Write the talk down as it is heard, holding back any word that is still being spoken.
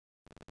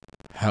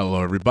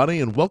Hello everybody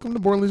and welcome to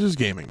Born Losers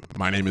Gaming.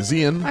 My name is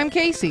Ian. I'm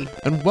Casey.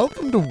 And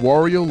welcome to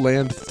Wario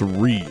Land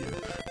 3.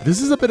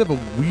 This is a bit of a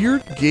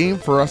weird game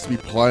for us to be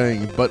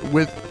playing, but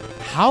with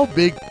how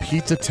big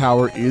Pizza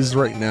Tower is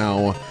right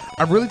now,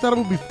 I really thought it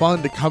would be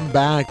fun to come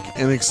back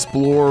and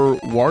explore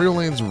Wario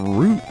Land's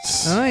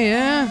roots. Oh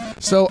yeah.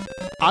 So,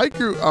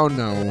 oh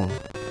no.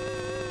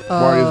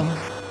 Wario...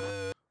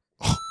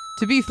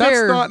 To be fair...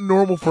 That's not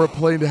normal for a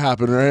plane to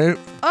happen, right?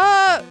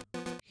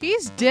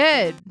 He's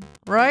dead,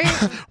 right?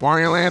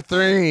 Wario Land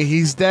 3,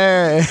 he's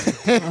dead.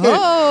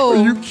 Oh.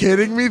 Are you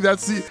kidding me?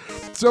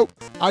 So,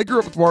 I grew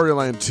up with Wario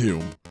Land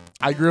 2.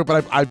 I grew up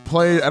and I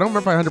played, I don't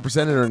remember if I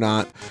 100%ed it or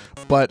not,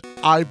 but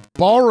I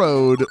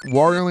borrowed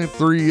Wario Land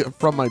 3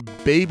 from my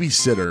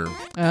babysitter.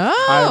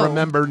 Oh. I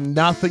remember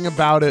nothing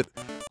about it.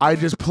 I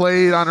just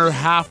played on her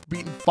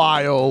half-beaten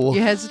file.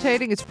 You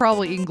hesitating? It's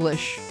probably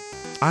English.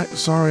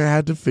 Sorry, I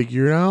had to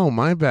figure it out.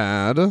 My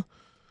bad.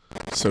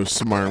 So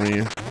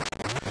smarmy.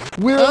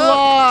 We're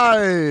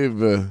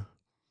live!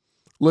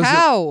 Listen,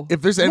 how?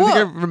 If there's anything I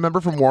remember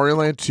from Wario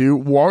Land 2,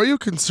 Wario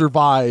can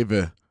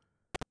survive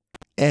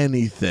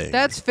anything.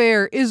 That's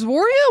fair. Is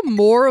Wario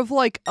more of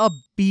like a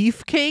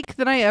beefcake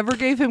than I ever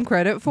gave him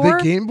credit for?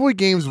 The Game Boy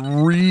games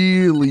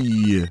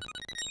really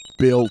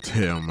built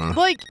him.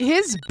 Like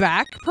his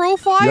back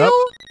profile? Yep.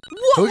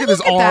 What? Look at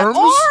his arms.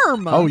 That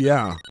arm. Oh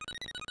yeah.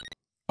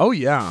 Oh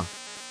yeah.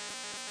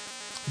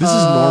 This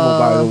is normal,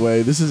 by the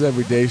way. This is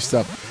everyday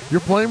stuff.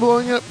 Your plane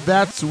blowing up?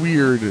 That's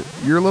weird.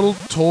 Your little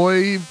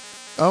toy?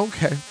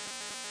 Okay.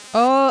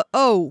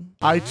 Oh.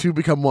 I, too,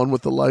 become one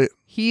with the light.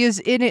 He is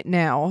in it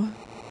now.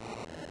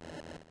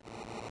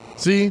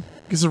 See? You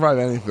can survive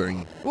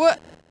anything. What?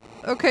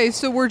 Okay,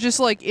 so we're just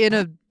like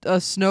in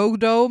a snow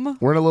dome?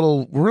 We're in a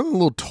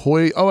little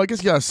toy... Oh, I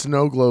guess, yeah, a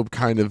snow globe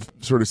kind of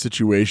sort of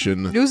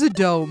situation. It was a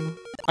dome.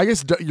 I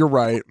guess you're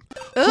right.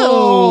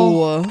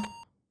 Oh.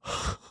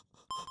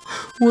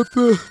 What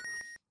the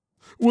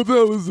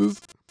hell is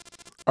this?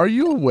 Are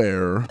you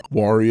aware,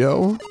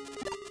 Wario?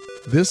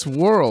 This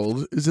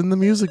world is in the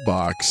music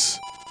box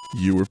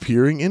you were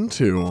peering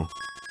into.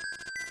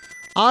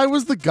 I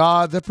was the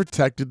god that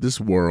protected this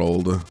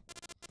world.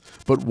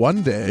 But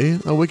one day,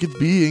 a wicked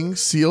being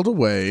sealed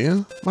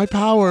away my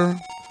power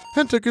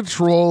and took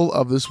control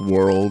of this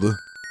world.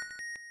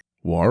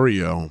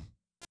 Wario.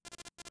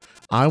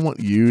 I want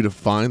you to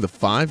find the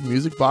 5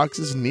 music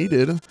boxes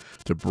needed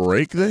to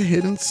break the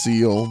hidden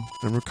seal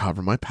and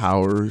recover my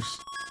powers.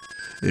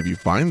 If you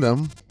find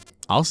them,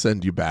 I'll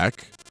send you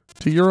back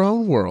to your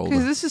own world.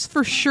 Because this is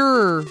for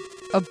sure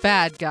a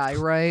bad guy,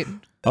 right?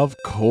 Of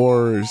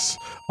course.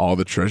 All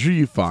the treasure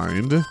you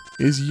find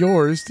is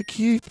yours to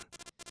keep.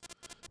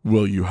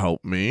 Will you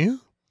help me? You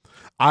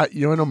want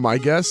to know my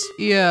guess?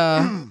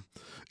 Yeah.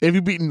 If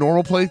you beat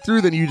normal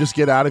playthrough, then you just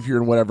get out of here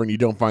and whatever, and you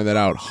don't find that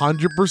out.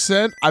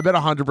 100%? I bet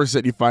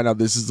 100% you find out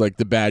this is like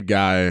the bad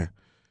guy,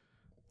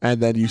 and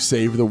then you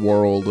save the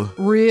world.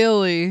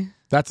 Really?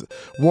 That's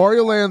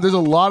Wario Land. There's a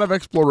lot of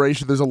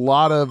exploration. There's a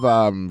lot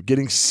of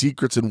getting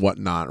secrets and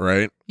whatnot,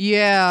 right?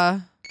 Yeah.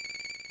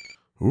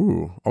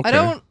 Ooh,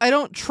 okay. I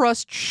don't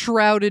trust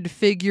shrouded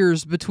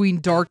figures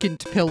between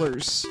darkened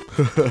pillars.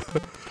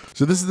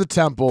 So this is the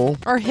temple.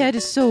 Our head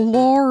is so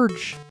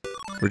large.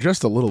 We're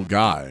just a little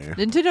guy.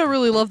 Nintendo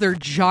really loved their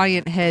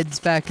giant heads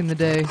back in the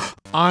day.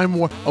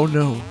 Oh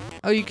no.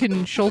 Oh, you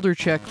can shoulder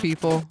check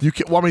people. You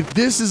can. Well, I mean,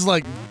 this is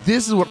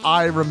what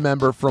I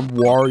remember from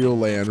Wario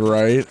Land,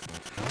 right?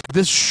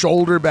 This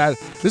shoulder bash.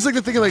 This is like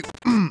the thing of like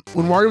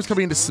when Wario was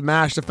coming into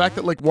Smash. The fact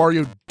that like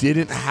Wario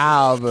didn't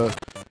have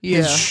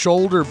his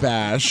shoulder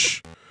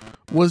bash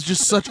was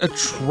just such a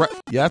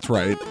yeah, that's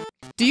right.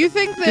 Do you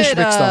think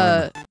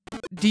that?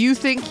 Do you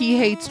think he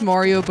hates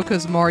Mario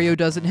because Mario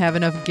doesn't have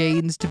enough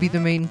gains to be the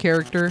main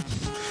character?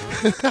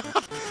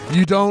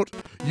 You don't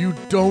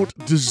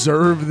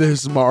deserve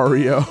this,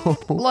 Mario.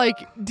 Like,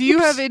 do you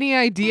have any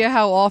idea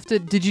how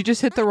often did you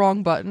just hit the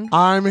wrong button?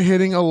 I'm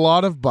hitting a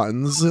lot of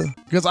buttons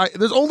because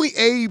there's only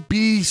A,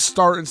 B,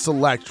 start, and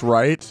select,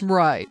 right?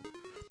 Right.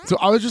 So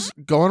I was just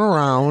going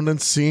around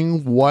and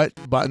seeing what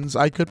buttons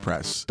I could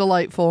press.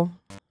 Delightful.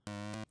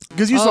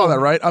 Because you saw that,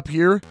 right? Up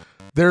here,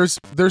 there's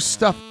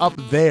stuff up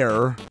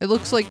there. It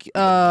looks like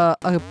But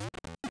I'm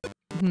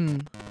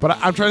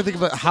trying to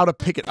think of how to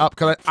pick it up,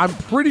 because I'm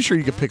pretty sure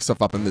you can pick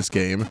stuff up in this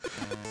game.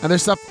 And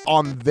there's stuff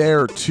on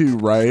there too,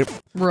 right?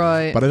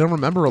 Right. But I don't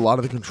remember a lot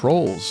of the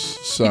controls,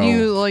 so... Can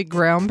you, like,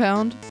 ground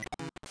pound?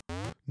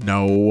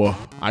 No,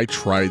 I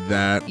tried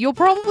that. You'll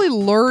probably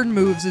learn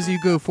moves as you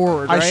go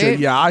forward, right? I should,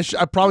 yeah. I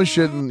probably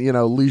shouldn't,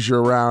 leisure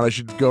around. I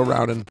should go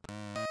around and...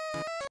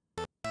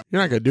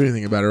 You're not going to do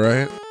anything about it,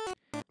 right?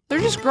 They're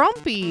just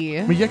grumpy.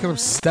 I mean, yeah, because I'm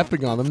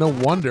stepping on them. No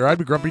wonder. I'd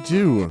be grumpy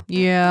too.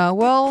 Yeah,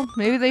 well,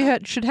 maybe they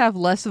should have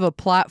less of a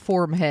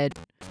platform head.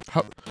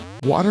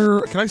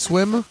 Water? Can I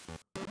swim?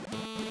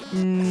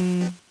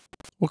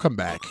 We'll come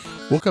back.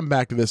 We'll come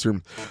back to this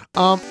room.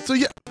 So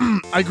yeah,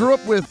 I grew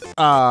up with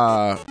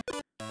Wario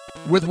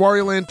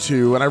Land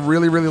 2, and I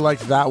really, really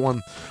liked that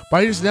one.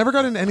 But I just never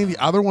got into any of the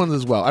other ones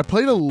as well. I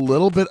played a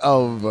little bit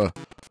of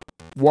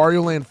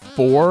Wario Land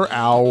 4.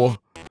 Ow.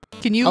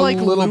 Can you, like,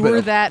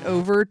 lure that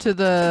over to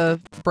the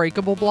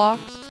breakable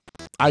blocks?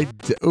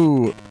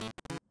 Ooh.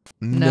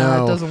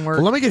 No. It doesn't work.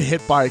 Well, let me get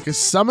hit by it, because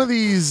some of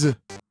these...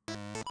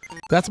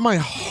 That's my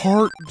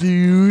heart,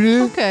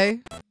 dude. Okay.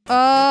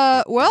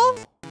 Well...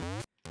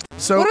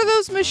 So, what are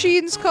those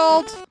machines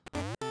called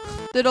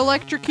that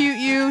electrocute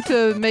you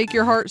to make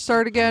your heart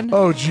start again?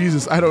 Oh,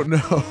 Jesus, I don't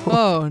know.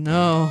 Oh,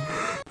 no.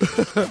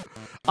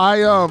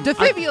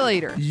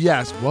 Defibrillator.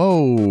 Yes,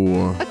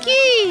 whoa. A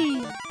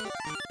key.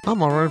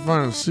 I'm already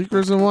finding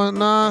secrets and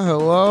whatnot.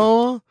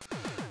 Hello?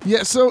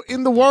 Yeah, so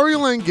in the Wario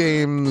Land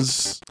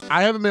games,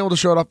 I haven't been able to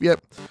show it off yet.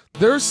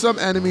 There's some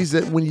enemies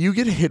that when you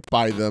get hit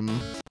by them,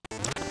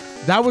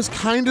 that was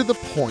kind of the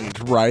point,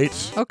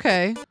 right?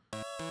 Okay.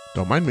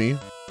 Don't mind me.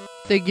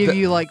 They give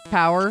you, like,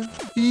 power?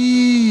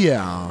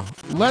 Yeah.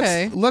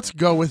 Okay. Let's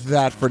go with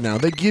that for now.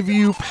 They give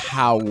you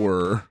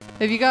power.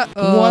 Have you got...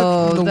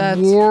 Oh, what in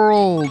the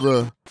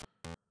world?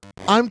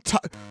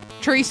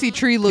 Tracy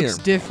Tree looks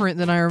different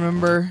than I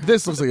remember.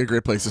 This looks like a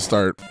great place to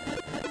start.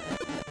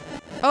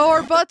 Oh,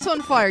 our butt's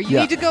on fire. You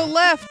need to go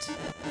left.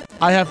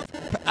 I have,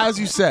 as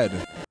you said,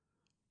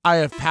 I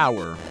have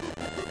power.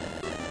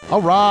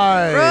 All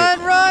right.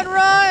 Run, run,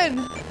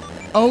 run.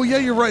 Oh, yeah,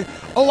 you're right.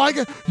 Oh,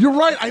 you're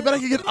right. I bet I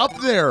can get up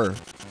there.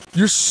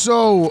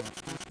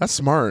 That's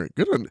smart.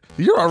 Good one.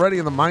 You're already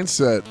in the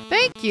mindset.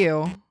 Thank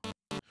you.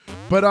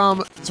 But,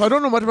 so I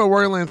don't know much about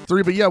Wario Land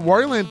 3, but yeah,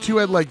 Wario Land 2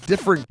 had, like,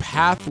 different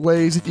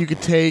pathways that you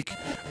could take.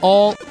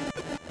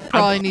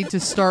 Probably need to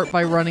start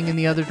by running in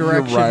the other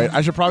direction. You're right.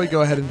 I should probably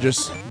go ahead and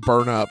just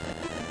burn up.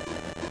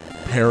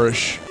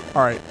 Perish.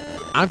 All right.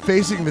 I'm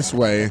facing this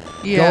way.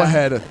 Yeah. Go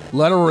ahead.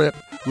 Let her rip.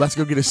 Let's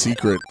go get a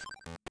secret.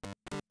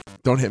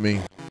 Don't hit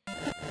me.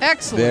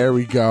 Excellent. There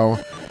we go.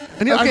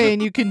 And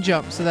and you can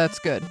jump, so that's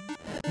good.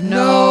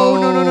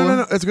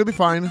 No. It's going to be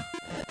fine.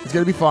 It's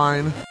going to be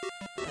fine.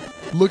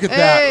 Look at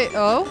that.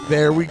 Oh.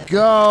 There we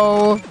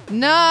go.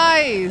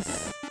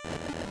 Nice.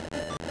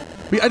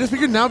 I just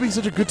figured now would be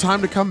such a good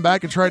time to come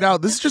back and try it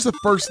out. This is just a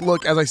first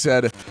look, as I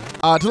said.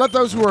 To let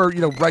those who are,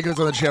 regulars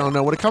on the channel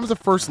know, when it comes to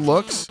first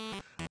looks,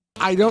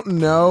 I don't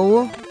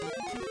know.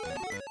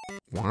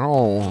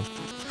 Wow.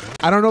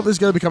 I don't know if this is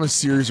going to become a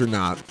series or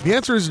not. The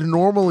answer is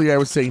normally I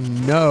would say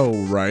no,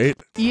 right?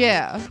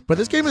 Yeah. But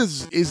this game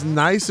is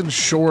nice and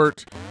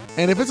short,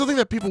 and if it's something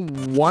that people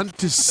want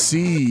to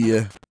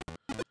see,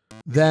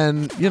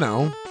 then, You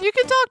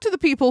can talk to the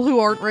people who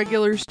aren't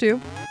regulars, too.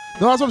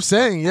 No, that's what I'm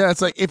saying. Yeah,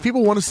 it's like, if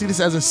people want to see this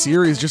as a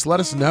series, just let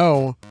us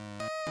know.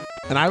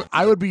 And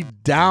I would be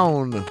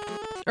down.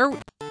 Are we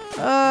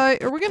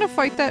going to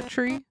fight that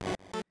tree?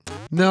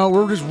 No,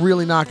 we're just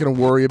really not going to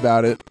worry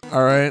about it,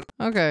 all right?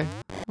 Okay.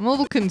 I'm a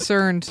little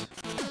concerned.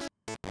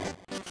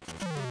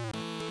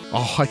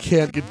 Oh, I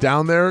can't get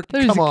down there?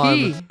 There's Come on. a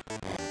key.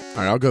 All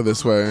right, I'll go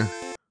this way.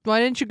 Why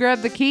didn't you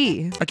grab the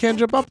key? I can't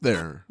jump up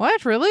there.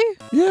 What? Really?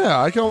 Yeah,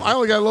 I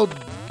only got a little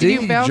dingy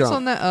Did you bounce jump.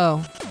 on that?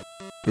 Oh.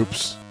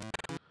 Oops.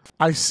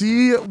 I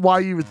see why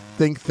you would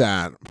think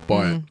that,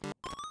 but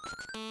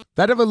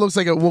that definitely looks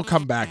like it will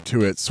come back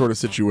to it sort of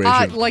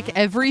situation. Like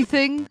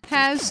everything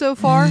has so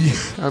far? Yeah,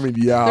 I mean,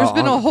 yeah. There's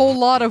been a whole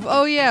lot of,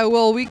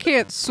 we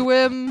can't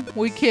swim,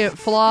 we can't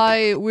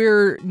fly,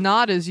 we're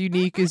not as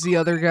unique as the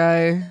other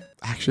guy.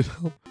 Actually,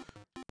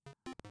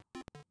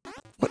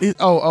 what is,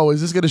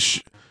 is this going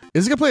to,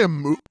 is it going to play a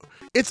movie?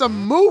 It's a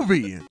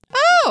movie!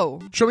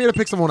 Oh! Show me how to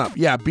pick someone up.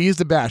 Yeah, B is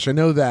the bash, I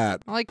know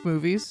that. I like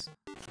movies.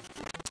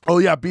 Oh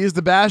yeah, B is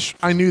the bash,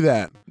 I knew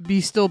that.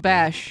 B still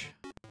bash.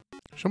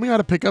 Show me how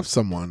to pick up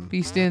someone.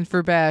 B stands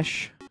for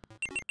bash.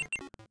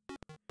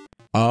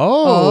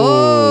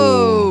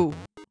 Oh.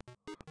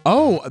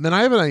 Oh, and then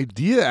I have an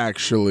idea,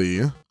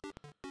 actually.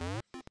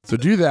 So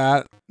do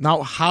that.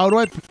 Now, how do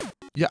I...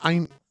 Yeah,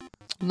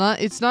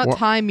 It's not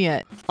time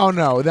yet. Oh,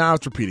 no. Now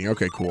it's repeating.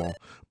 Okay, cool.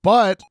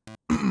 But...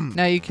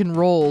 now you can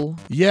roll.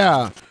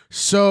 Yeah.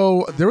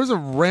 So, there was a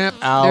ramp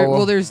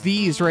out. There's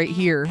these right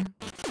here.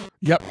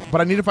 Yep, but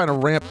I need to find a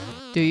ramp.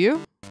 Do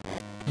you?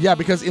 Yeah,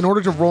 because in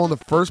order to roll in the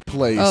first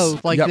place... Oh,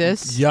 like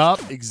this?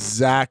 Yup,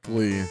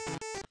 exactly.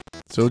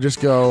 So just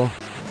go...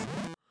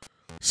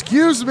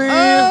 Excuse me!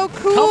 Oh,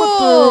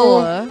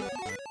 cool! Coming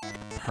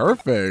through!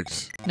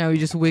 Perfect. Now we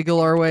just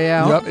wiggle our way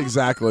out. Yep,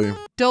 exactly.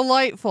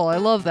 Delightful. I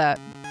love that.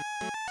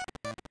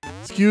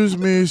 Excuse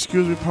me,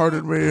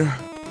 pardon me.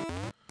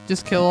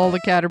 Just kill all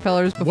the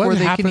caterpillars before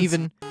they can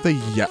even...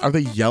 Are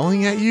they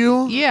yelling at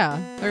you?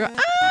 Yeah. They're going,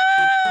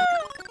 ah!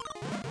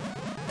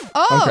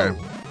 Oh!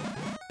 Okay.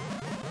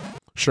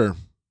 Sure.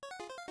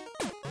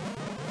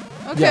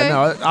 Okay.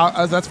 Yeah,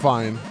 no, that's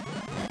fine.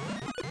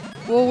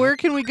 Well, where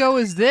can we go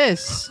as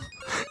this?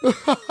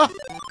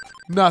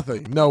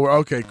 Nothing. No,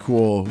 okay,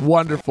 cool.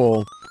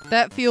 Wonderful.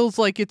 That feels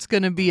like it's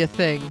going to be a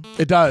thing.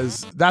 It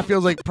does. That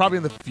feels like probably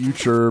in the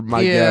future,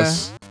 my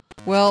guess.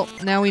 Well,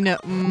 now we know.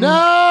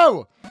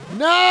 No!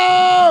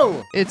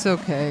 No! It's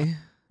okay.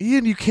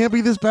 Ian, you can't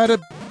be this bad at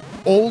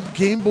old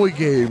Game Boy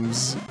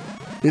games.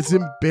 It's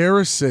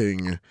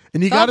embarrassing.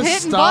 And you gotta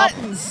stop.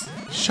 Buttons.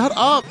 Shut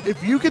up.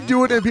 If you can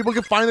do it and people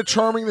can find it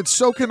charming, then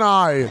so can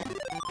I.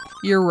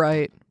 You're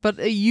right.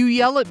 But you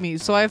yell at me,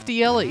 so I have to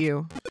yell at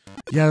you.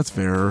 Yeah, that's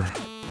fair.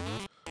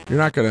 You're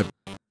not gonna...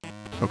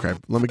 Okay,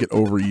 let me get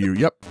over you.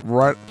 Yep,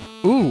 right.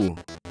 Ooh.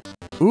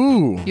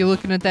 Ooh. You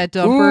looking at that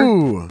dumper?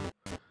 Ooh.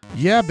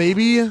 Yeah,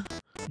 baby.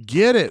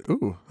 Get it.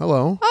 Ooh,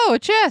 hello. Oh, a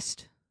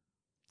chest.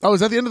 Oh, is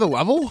that the end of the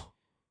level?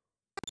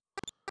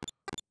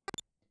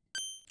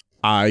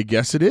 I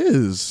guess it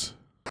is.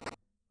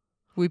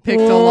 We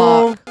picked a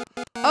lock.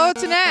 Oh,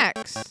 it's an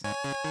axe.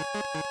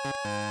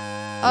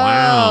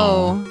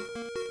 Wow. Oh.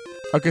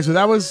 Okay, so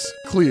that was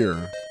clear.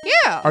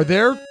 Yeah. Are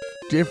there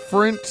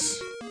different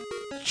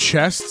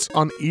chests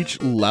on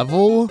each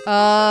level?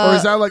 Or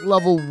is that like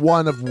level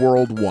 1 of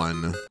World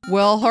 1?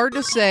 Well, hard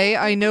to say.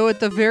 I know at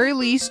the very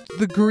least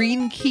the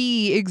green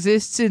key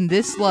exists in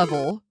this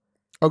level.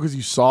 Oh, because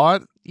you saw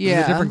it? Yeah. Is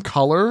it a different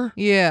color?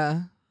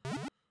 Yeah.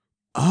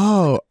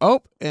 Oh,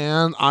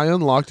 and I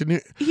unlocked a new...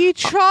 He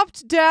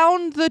chopped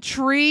down the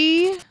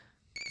tree.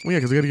 Well, yeah,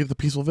 because we got to get the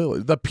peaceful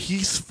village. The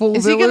peaceful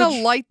Is village? he going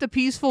to light the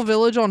peaceful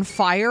village on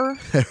fire?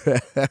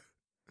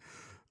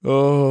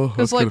 Oh,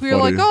 because like we were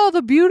like, oh,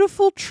 the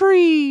beautiful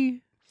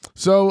tree.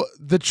 So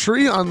the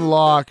tree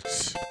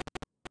unlocked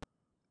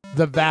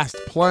the vast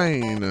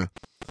plain,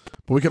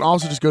 but we can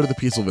also just go to the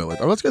peaceful village.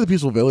 Oh, let's go to the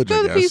peaceful village, Go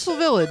I to guess. the peaceful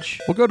village.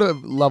 We'll go to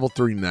level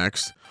 3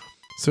 next.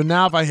 So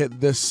now if I hit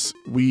this,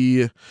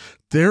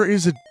 there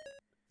is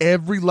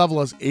every level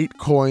has 8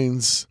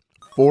 coins,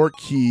 4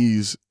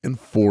 keys, and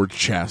 4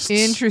 chests.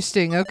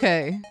 Interesting.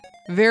 Okay.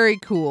 Very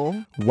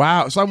cool.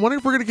 Wow. So I'm wondering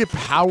if we're going to get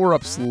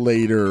power-ups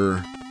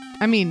later.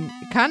 I mean,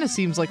 it kind of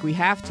seems like we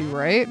have to,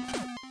 right?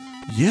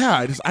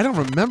 Yeah, I don't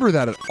remember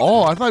that at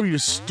all. I thought we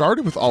just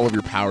started with all of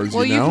your powers,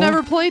 Well, you know? you've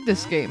never played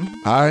this game.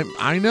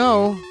 I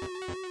know.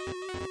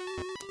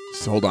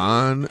 So hold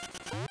on.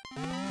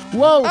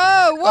 Whoa!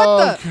 Oh,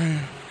 what okay.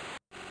 the?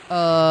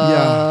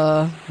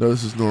 Yeah. No,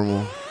 this is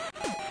normal.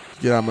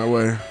 Get out of my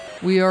way.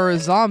 We are a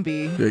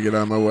zombie. Yeah, get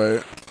out of my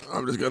way.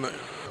 I'm gonna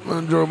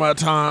enjoy my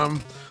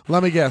time.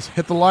 Let me guess.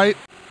 Hit the light.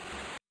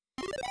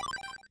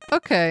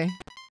 Okay.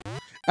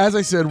 As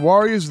I said,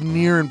 Wario's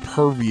near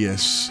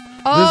impervious.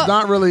 There's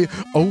not really...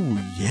 Oh,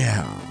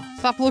 yeah.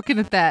 Stop looking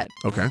at that.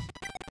 Okay.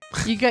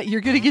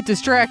 You're gonna get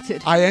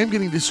distracted. I am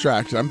getting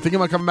distracted. I'm thinking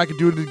about coming back and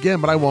doing it again,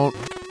 but I won't.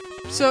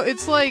 So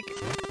it's like...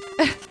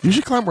 You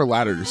should climb more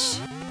ladders.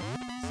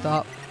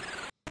 Stop.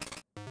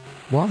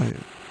 Why?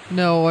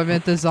 No, I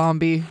meant the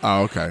zombie.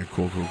 Oh, okay.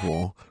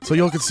 Cool. So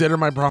you'll consider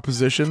my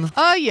proposition?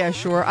 Yeah,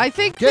 sure. I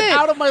think Get that...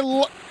 out of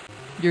my...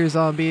 You're a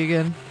zombie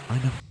again. I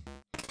know.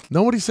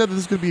 Nobody said that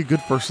this is going to be a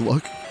good first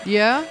look.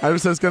 Yeah? I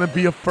just said it's going to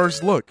be a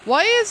first look.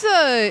 Why'd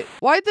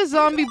the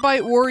zombie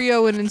bite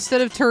Wario and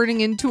instead of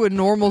turning into a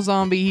normal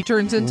zombie, he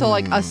turns into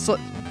like a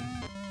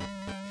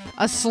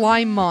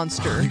slime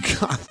monster?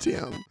 God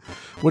damn.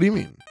 What do you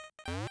mean?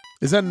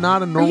 Is that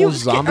not a normal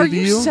zombie to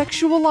you? Are you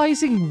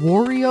sexualizing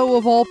Wario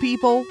of all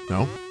people?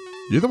 No.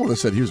 You're the one that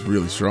said he was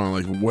really strong,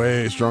 like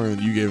way stronger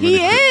than you gave him. He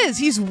is!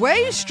 He's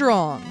way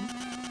strong.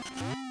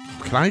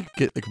 Can I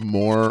get like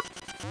more?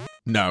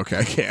 No, okay,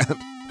 I can't.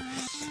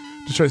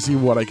 Just try to see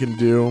what I can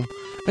do.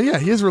 And yeah,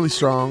 he is really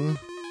strong.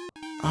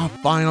 Ah,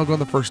 fine, I'll go in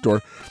the first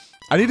door.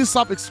 I need to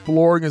stop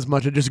exploring as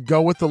much and just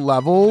go with the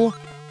level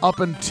up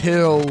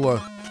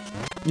until,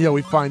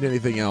 we find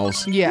anything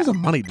else. Yeah. What does the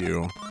money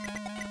do?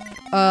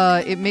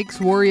 It makes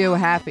Wario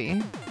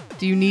happy.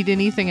 Do you need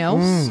anything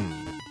else?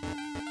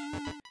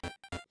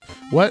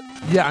 What?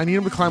 Yeah, I need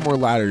him to climb more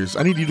ladders.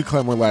 I need you to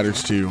climb more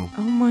ladders too.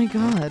 Oh my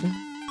god.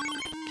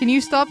 Can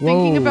you stop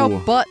thinking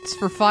about butts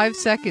for 5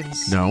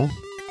 seconds? No.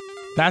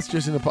 That's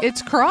just in the...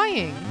 It's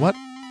crying. What?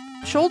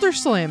 Shoulder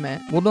slam it.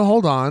 Well, no,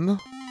 hold on.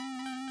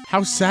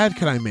 How sad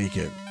can I make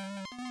it?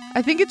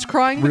 I think it's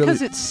crying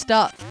because it's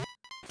stuck.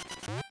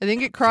 I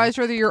think it cries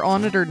whether you're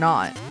on it or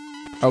not.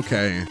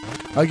 Okay.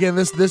 Again,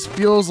 this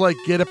feels like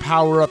get a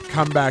power-up,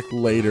 come back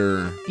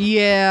later.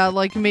 Yeah,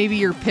 like maybe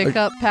your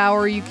pickup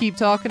power you keep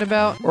talking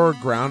about. Or a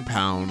ground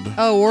pound.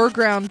 Oh, or a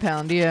ground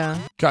pound, yeah.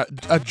 Got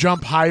a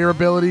jump higher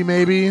ability,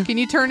 maybe? Can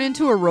you turn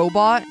into a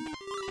robot?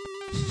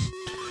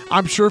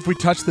 I'm sure if we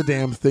touch the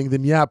damn thing,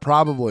 then yeah,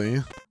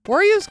 probably.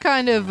 Wario's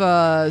kind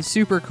of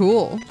super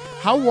cool.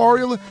 How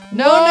Wario...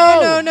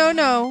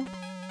 No.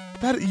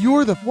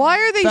 You're the Why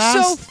are they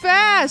so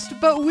fast,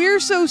 but we're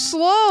so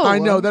slow? I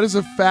know, that is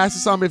the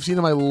fastest zombie I've seen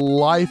in my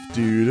life,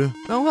 dude.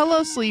 Oh,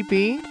 hello,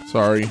 Sleepy.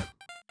 Sorry.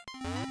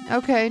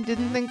 Okay,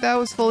 didn't think that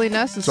was fully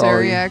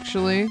necessary, Sorry.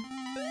 actually.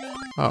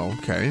 Oh,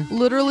 okay.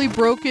 Literally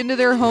broke into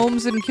their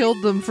homes and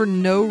killed them for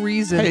no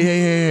reason.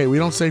 Hey, we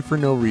don't say for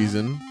no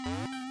reason.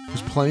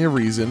 There's plenty of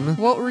reason.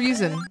 What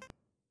reason?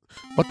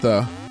 What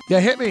the? Yeah,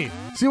 hit me.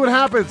 See what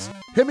happens.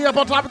 Hit me up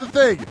on top of the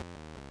thing.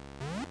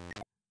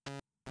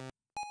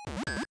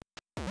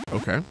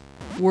 Okay.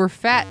 We're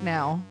fat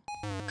now.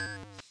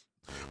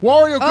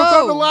 Wario, go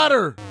down the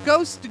ladder.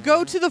 Go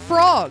to the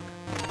frog.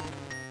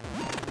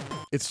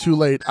 It's too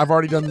late. I've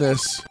already done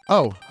this.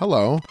 Oh,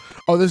 hello.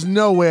 Oh, there's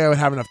no way I would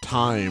have enough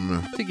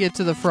time to get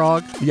to the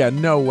frog. Yeah,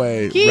 no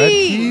way. Key. Red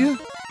key?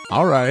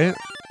 All right.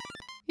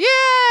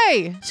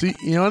 Yay! See,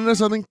 you want to know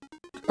something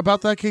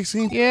about that,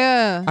 Casey?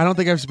 Yeah. I don't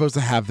think I'm supposed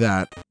to have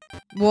that.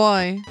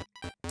 Why?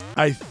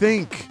 I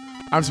think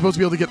I'm supposed to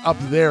be able to get up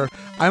there.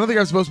 I don't think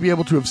I'm supposed to be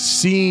able to have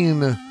seen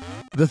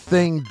the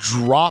thing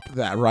drop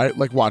that, right?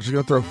 Like, watch, it's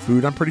gonna throw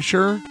food, I'm pretty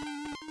sure.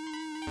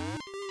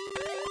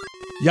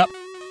 Yep.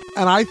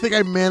 And I think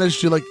I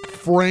managed to, like,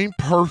 frame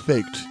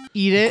perfect.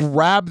 Eat it.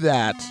 Grab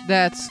that.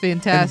 That's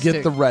fantastic. And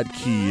get the red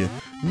key.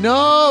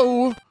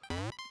 No!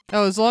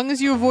 Oh, as long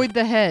as you avoid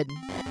the head.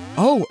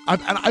 Oh, I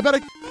bet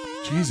I...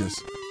 Jesus.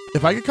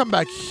 If I could come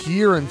back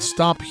here and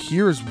stop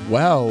here as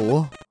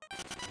well...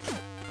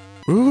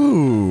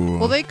 Ooh.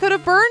 Well, they could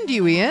have burned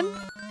you, Ian.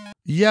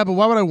 Yeah, but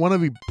why would I want to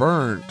be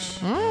burnt?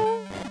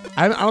 Oh.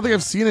 I don't think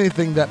I've seen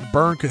anything that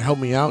burn could help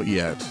me out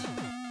yet.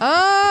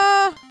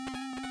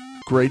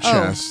 Great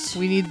chest. Oh,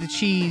 we need the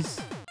cheese.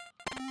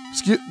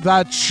 Excuse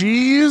that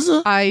cheese?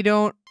 I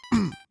don't...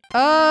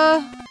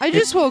 I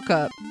just woke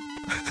up.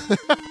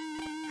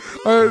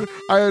 I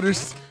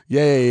understand.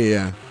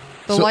 Yeah.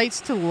 The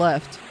light's to the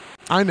left.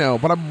 I know,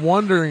 but I'm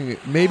wondering,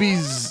 maybe...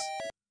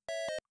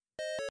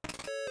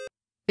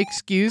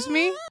 Excuse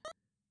me?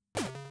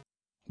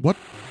 What?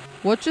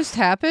 What just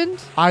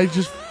happened? I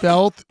just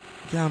felt...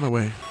 Get out of my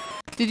way.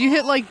 Did you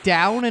hit, like,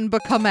 down and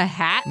become a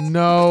hat?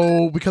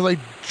 No, because I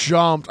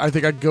jumped. I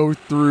think I go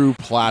through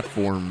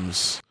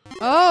platforms.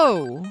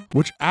 Oh.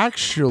 Which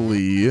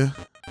actually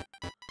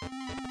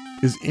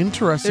is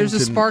interesting. There's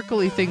a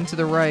sparkly thing to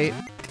the right.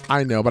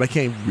 I know, but I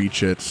can't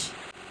reach it.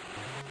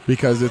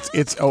 Because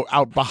it's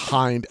out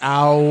behind.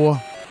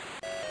 Ow.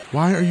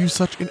 Why are you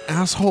such an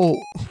asshole?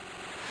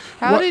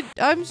 I'm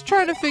just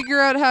trying to figure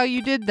out how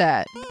you did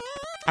that.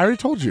 I already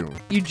told you.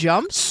 You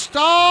jumped?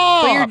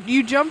 Stop! But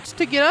you jumped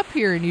to get up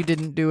here and you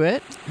didn't do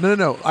it.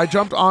 No. I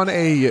jumped on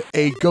a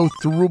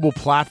go-throughable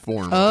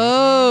platform.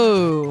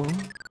 Oh.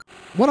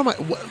 What am I...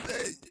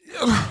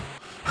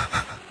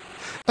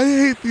 I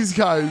hate these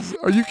guys.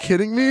 Are you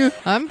kidding me?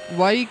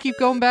 Why do you keep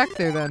going back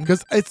there then?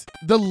 Because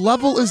the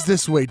level is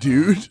this way,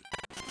 dude.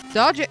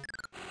 Dodge it.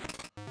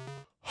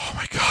 Oh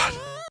my god.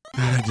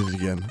 And I did it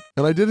again.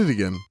 And I did it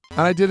again.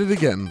 And I did it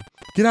again.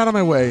 Get out of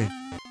my way.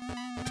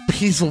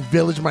 Peaceful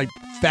village, my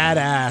fat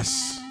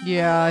ass.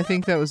 Yeah, I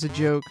think that was a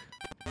joke.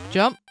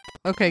 Jump.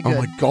 Okay, good.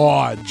 Oh my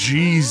god,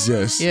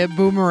 Jesus. Yeah,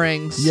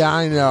 boomerangs. Yeah,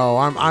 I know.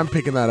 I'm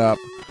picking that up.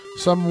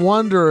 So I'm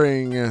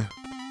wondering.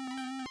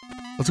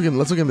 Let's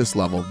look at this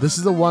level. This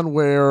is the one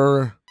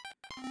where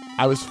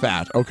I was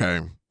fat.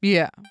 Okay.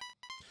 Yeah.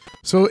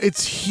 So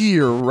it's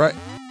here, right?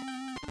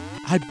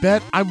 I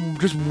bet I'm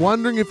just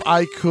wondering if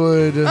I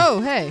could. Oh,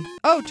 hey.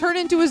 Oh, turn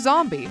into a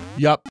zombie.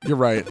 Yep, you're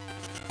right.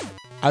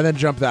 I then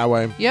jump that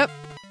way. Yep.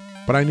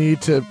 But I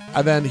need to.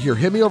 And then here,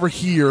 hit me over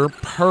here.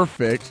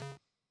 Perfect.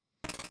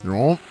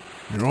 Because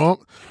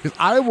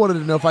I wanted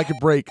to know if I could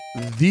break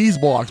these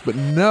blocks, but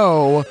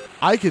no,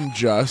 I can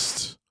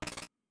just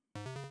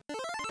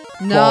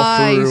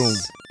fall through.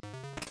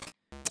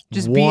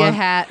 Just be a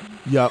hat.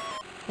 Yep.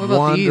 What about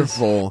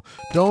Wonderful.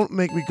 these? Don't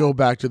make me go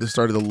back to the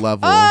start of the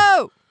level.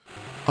 Oh!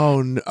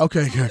 Oh, no.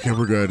 Okay,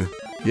 we're good.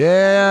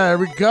 Yeah, there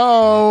we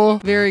go.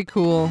 Very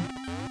cool.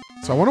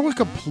 So I wonder what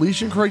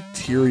completion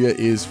criteria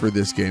is for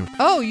this game.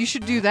 Oh, you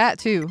should do that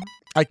too.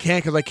 I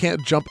can't because I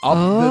can't jump up.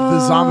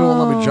 The zombie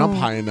won't let me jump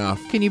high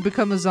enough. Can you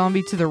become a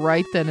zombie to the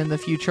right then in the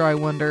future, I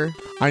wonder?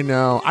 I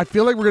know. I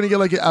feel like we're going to get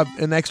like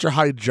an extra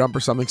high jump or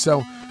something.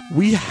 So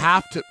we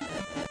have to...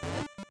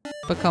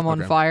 Become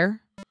on fire?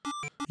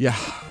 Yeah.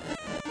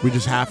 We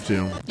just have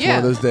to. It's Yeah. one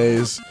of those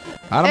days.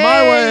 Out of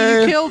my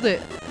way. You killed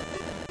it.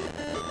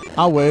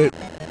 I'll wait.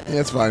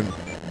 Yeah, it's fine.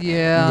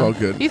 Yeah. It's all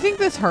good. You think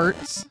this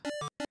hurts?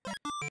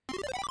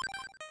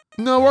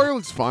 No, Wario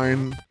looks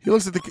fine. He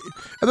looks at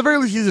the very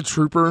least, he's a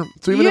trooper.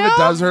 So even if it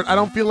does hurt, I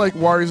don't feel like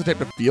Wario's the type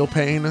to feel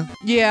pain.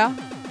 Yeah.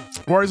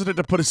 Wario's the type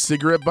to put a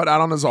cigarette butt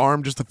out on his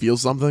arm just to feel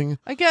something.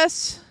 I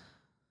guess.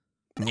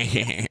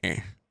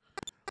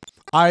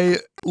 I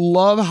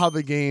love how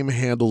the game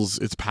handles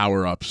its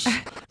power-ups.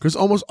 Because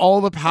almost all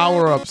the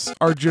power-ups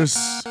are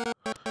just...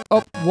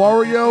 Oh,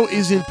 Wario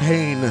is in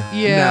pain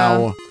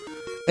now.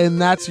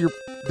 And that's your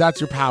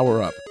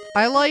power-up.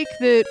 I like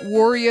that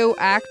Wario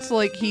acts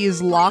like he is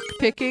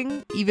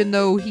lock-picking, even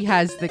though he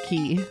has the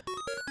key.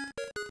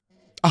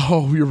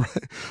 Oh, you're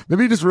right.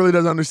 Maybe he just really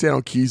doesn't understand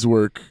how keys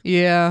work.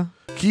 Yeah.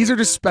 Keys are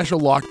just special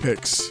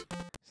lockpicks.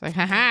 It's like,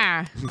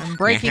 haha, I'm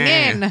breaking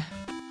in.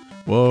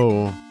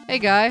 Whoa. Hey,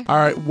 guy. All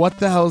right, what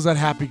the hell is that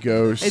happy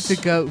ghost? It's a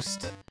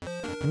ghost.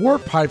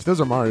 Warp pipes,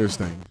 those are Mario's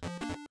thing.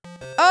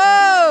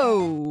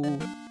 Oh!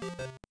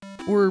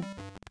 We're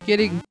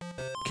getting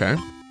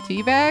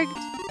teabagged?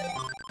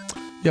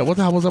 Yeah, what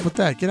the hell was up with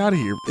that? Get out of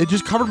here. It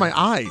just covered my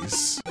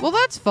eyes. Well,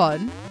 that's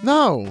fun.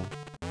 No.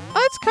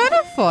 That's kind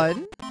of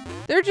fun.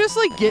 They're just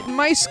like getting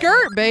my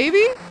skirt,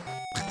 baby.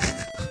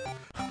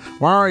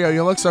 Wario,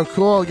 you look so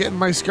cool. Get in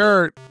my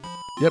skirt.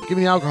 Yep, give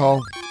me the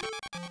alcohol.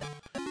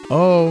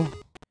 Oh.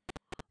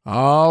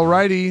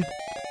 Alrighty.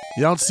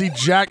 You don't see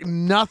jack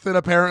nothing,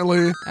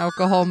 apparently.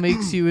 Alcohol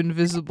makes you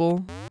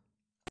invisible.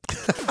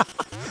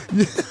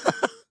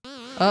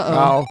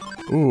 Oh.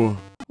 Uh-oh. Ooh.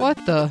 What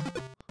the?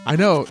 I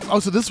know.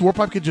 Oh, so this warp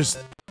pipe could just...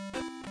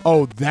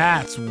 Oh,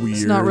 that's weird.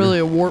 It's not really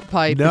a warp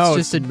pipe. No,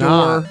 it's just a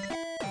not. door.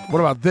 What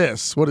about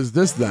this? What is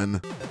this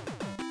then?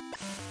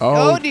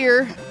 Oh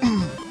dear.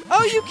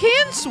 Oh, you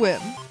can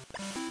swim.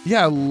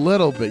 Yeah, a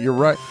little bit. You're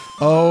right.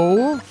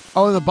 Oh,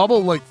 and the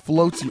bubble like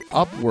floats you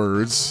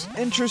upwards.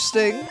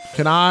 Interesting.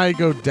 Can I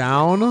go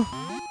down?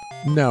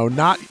 No,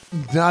 not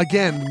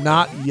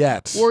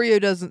yet.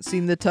 Wario doesn't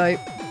seem the type.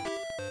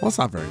 Well, it's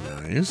not very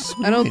nice. What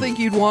do I you don't mean? think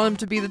you'd want him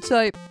to be the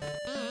type.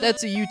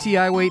 That's a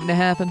UTI waiting to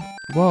happen.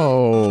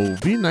 Whoa,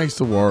 be nice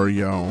to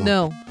Wario.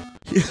 No.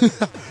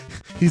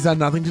 He's done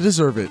nothing to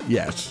deserve it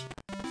yet.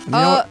 And you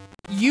know what?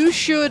 You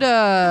should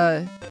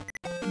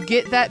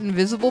get that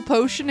invisible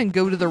potion and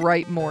go to the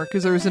right more,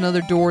 because there was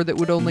another door that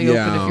would only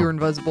open if you were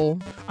invisible.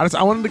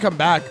 I wanted to come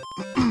back,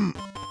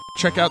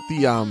 check out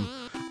the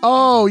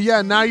Oh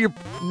yeah, now you're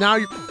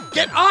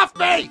get off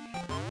me!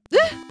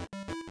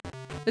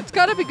 It's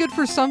got to be good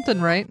for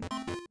something, right?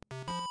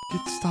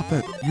 Stop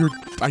that!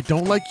 I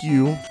don't like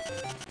you.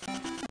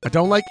 I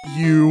don't like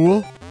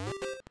you.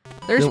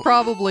 There's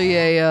probably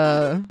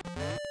a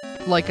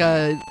like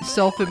a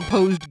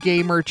self-imposed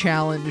gamer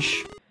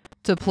challenge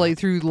to play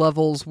through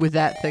levels with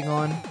that thing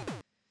on.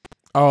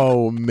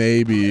 Oh,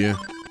 maybe.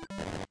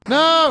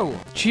 No!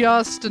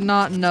 Just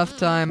not enough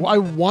time. Well, I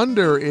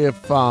wonder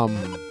if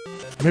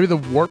maybe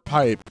the warp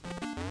pipe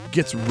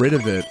gets rid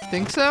of it.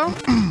 Think so?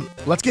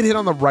 Let's get hit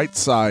on the right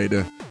side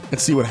and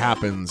see what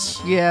happens.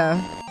 Yeah.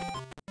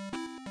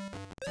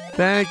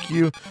 Thank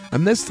you.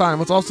 And this time,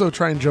 let's also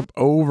try and jump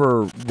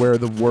over where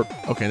the warp...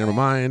 Okay, never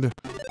mind.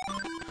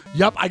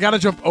 Yup, I gotta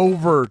jump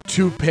over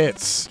 2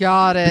 pits.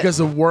 Got it. Because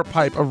the warp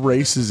pipe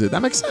erases it.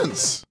 That makes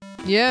sense.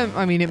 Yeah,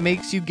 I mean, it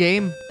makes you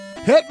game.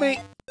 Hit me!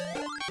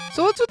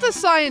 So what's with the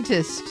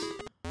scientist?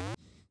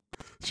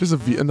 It's just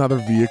another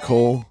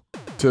vehicle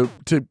to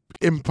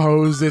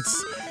impose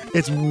its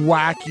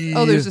wacky...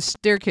 Oh, there's a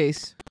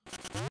staircase.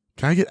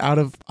 Can I get out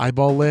of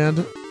Eyeball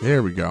Land?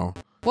 There we go.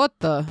 What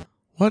the?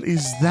 What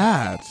is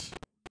that?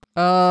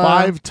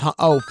 5 ton.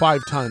 Oh,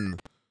 5 ton.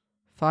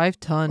 5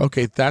 ton.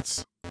 Okay,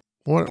 that's...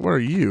 What are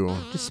you?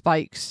 The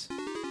spikes.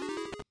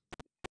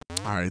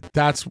 All right,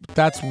 that's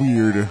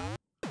weird.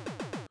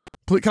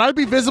 Please, can I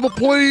be visible,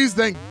 please?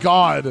 Thank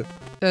God.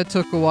 That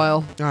took a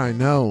while. I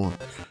know.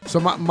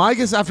 So my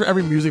guess, after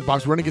every music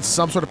box, we're gonna get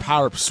some sort of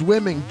power up.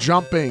 Swimming,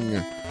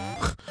 jumping.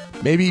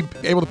 Maybe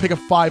able to pick up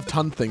 5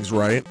 ton things,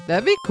 right?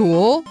 That'd be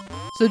cool.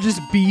 So just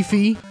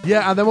beefy.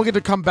 Yeah, and then we'll get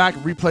to come back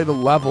and replay the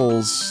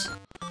levels.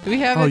 Do we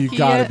have Oh, a you key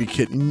gotta yet? be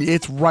kidding.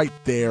 It's right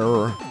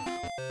there.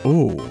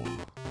 Oh.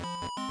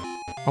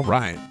 All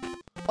right.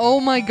 Oh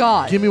my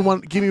God. Give me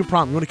a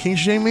problem. You want to king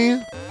shame me?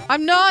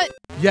 I'm not.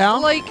 Yeah?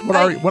 Like,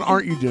 What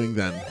aren't you doing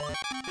then?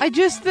 I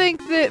just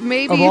think that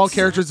maybe Of all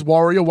characters,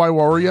 Wario, why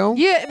Wario?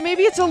 Yeah,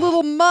 maybe it's a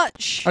little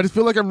much. I just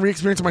feel like I'm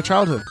re-experiencing my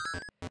childhood.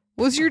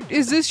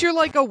 Is this your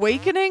like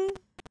awakening?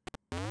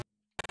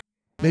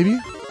 Maybe?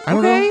 I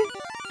don't know.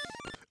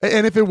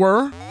 And if it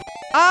were?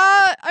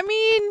 I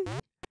mean,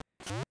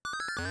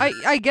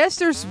 I guess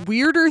there's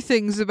weirder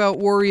things about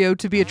Wario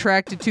to be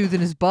attracted to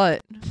than his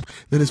butt.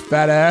 Then his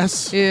fat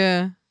ass?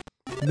 Yeah.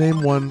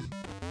 Name one.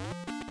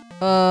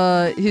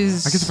 I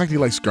guess the fact he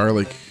likes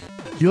garlic.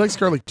 He likes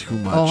garlic too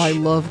much. Oh, I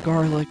love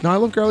garlic. No, I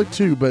love garlic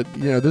too, but,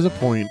 there's a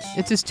point.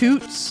 It's his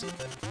toots,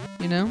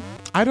 you know?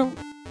 I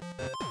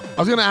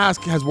was going to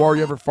ask, has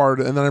Wario ever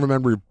farted? And then I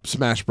remember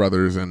Smash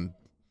Brothers, and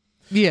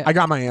Yeah. I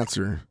got my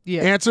answer.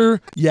 Yeah.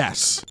 Answer,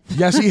 yes.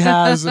 Yes, he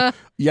has.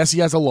 Yes, he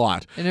has a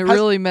lot. And it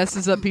really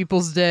messes up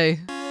people's day.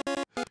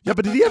 Yeah,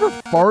 but did he ever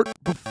fart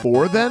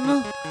before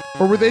then?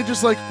 Or were they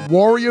just like,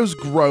 Wario's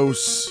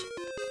gross,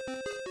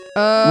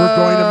 we're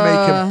going to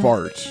make him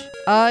fart?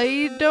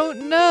 I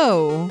don't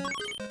know.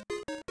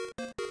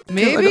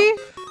 Maybe?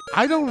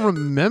 I don't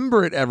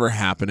remember it ever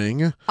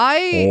happening.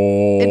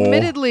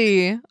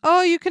 Admittedly...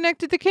 Oh, you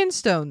connected the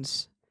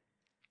kinstones.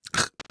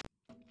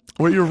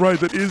 Well, you're right.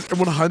 That is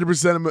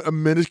 100% a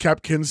Minish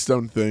Cap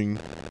Kinstone thing.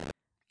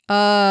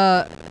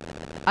 I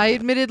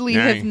admittedly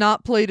have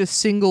not played a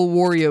single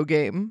Wario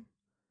game.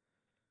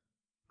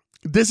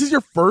 This is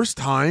your first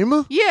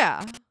time?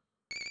 Yeah.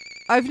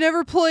 I've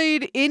never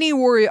played any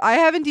Wario. I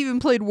haven't even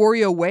played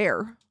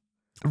WarioWare.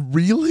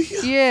 Really?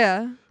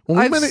 Yeah. Well,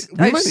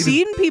 I've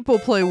seen people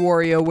play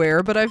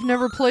WarioWare, but I've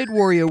never played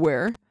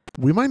WarioWare.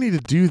 We might need to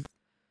do...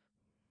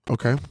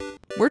 Okay.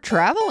 We're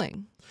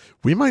traveling.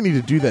 We might need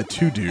to do that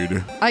too,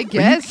 dude. I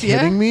guess, Are you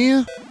kidding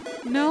me?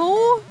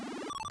 No.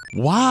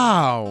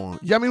 Wow.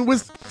 Yeah, I mean,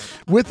 with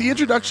the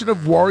introduction of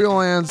Wario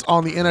Lands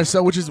on the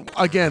NSO, which is,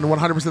 again,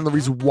 100% the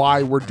reason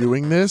why we're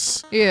doing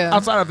this. Yeah.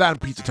 Outside of that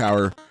and Pizza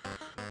Tower.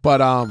 But,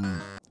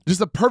 just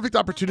the perfect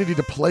opportunity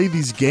to play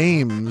these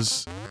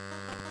games.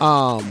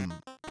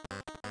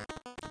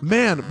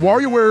 Man,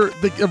 WarioWare,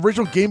 the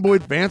original Game Boy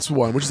Advance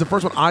one, which is the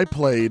first one I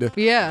played.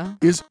 Yeah.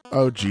 Is,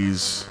 oh,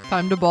 geez.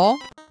 Time to ball?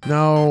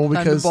 No,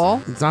 because time to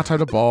ball? It's not time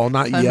to ball.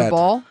 Not time yet. To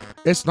ball?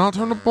 It's not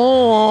time to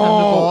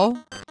ball. Time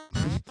to ball?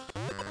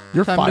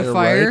 You're time fire, to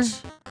fire?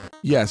 right?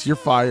 Yes, you're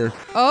fire.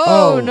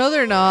 Oh, no,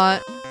 they're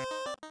not.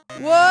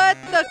 What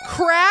the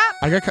crap?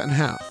 I got cut in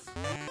half.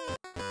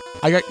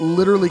 I got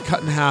literally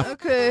cut in half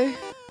Okay.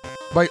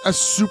 by a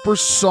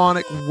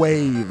supersonic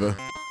wave.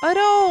 I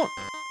don't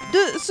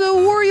So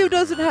Wario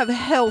doesn't have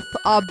health,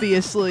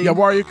 obviously. Yeah,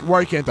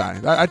 Wario can't die.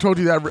 I told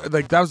you that.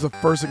 Like that was the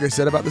first thing I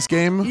said about this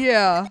game.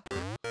 Yeah.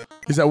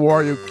 Is that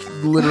Wario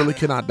literally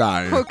cannot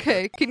die.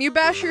 Okay, can you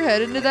bash your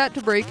head into that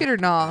to break it or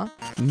nah?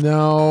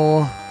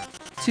 No.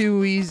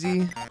 Too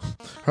easy.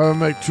 That would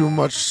make too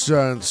much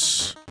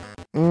sense.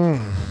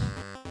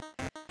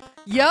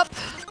 Yep.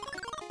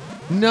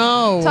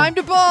 No. Time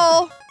to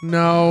ball.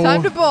 No.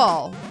 Time to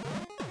ball.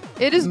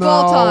 It is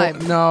ball time.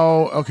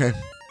 No. Okay.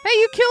 Hey,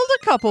 you killed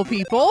a couple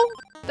people.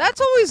 That's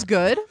always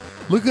good.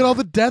 Look at all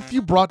the death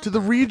you brought to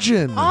the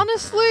region.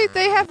 Honestly,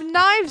 they have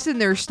knives in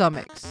their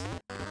stomachs.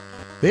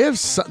 They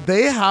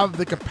have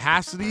the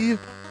capacity.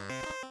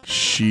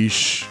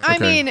 Sheesh. I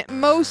Okay. mean,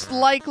 most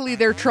likely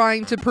they're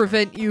trying to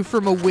prevent you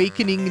from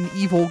awakening an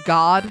evil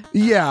god.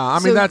 Yeah, I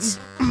mean, So- that's,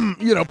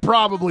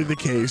 probably the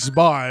case,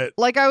 but...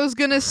 Like, I was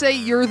gonna say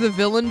you're the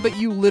villain, but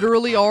you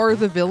literally are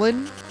the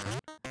villain.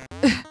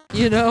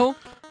 You know?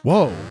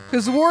 Whoa.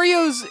 Because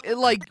Wario's,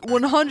 like,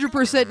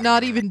 100%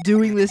 not even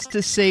doing this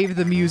to save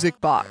the music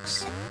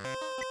box.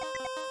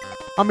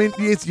 I mean,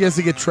 he has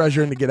to get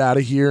treasure and to get out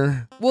of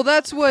here. Well,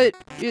 that's what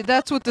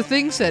the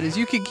thing said, is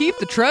you can keep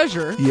the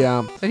treasure.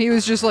 Yeah. And he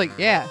was just like,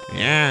 yeah.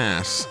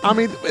 Yes. I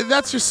mean,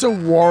 that's just so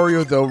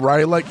Wario, though,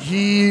 right? Like,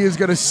 he is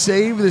going to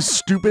save this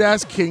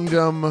stupid-ass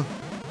kingdom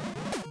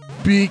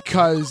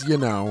because,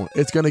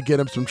 it's going to get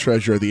him some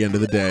treasure at the end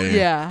of the day.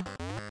 Yeah.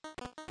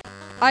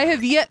 I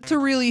have yet to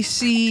really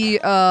see,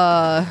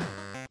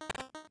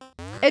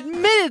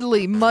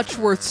 admittedly, much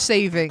worth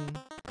saving.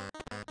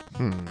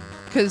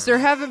 Because there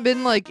haven't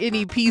been, like,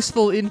 any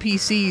peaceful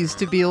NPCs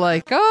to be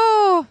like,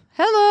 oh,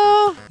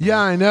 hello. Yeah,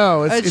 I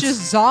know. It's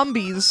just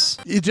zombies.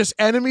 It's just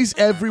enemies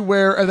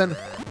everywhere, and then...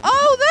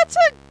 Oh, that's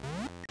a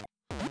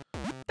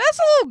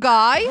little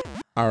guy.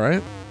 All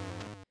right.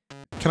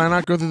 Can I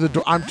not go through the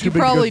door? I'm too You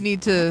big probably to go...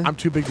 need to... I'm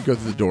too big to go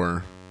through the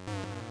door.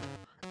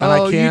 And I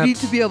can't... you need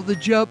to be able to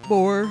jump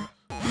more.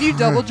 Can you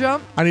double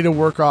jump? I need to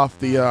work off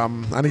the,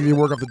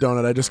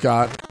 donut I just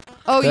got.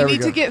 Oh, There you we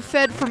need go. to get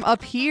fed from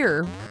up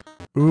here.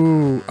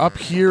 Ooh, up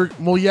here.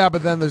 Well, yeah,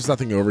 but then there's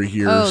nothing over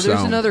here. Oh, there's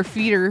so. another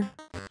feeder.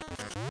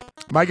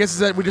 My guess is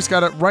that we just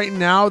gotta. Right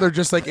now, they're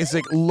just like it's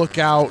like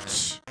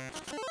lookout.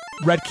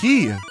 Red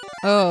key.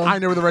 Oh. I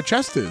know where the red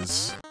chest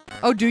is.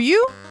 Oh, do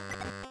you?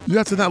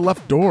 That's in that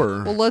left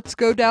door. Well, let's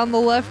go down the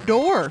left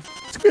door.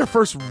 It's gonna be our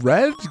first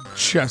red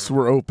chest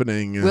we're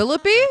opening. Will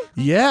it be?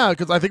 Yeah,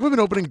 because I think we've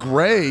been opening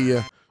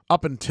gray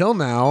up until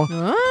now.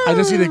 I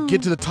just need to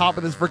get to the top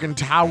of this freaking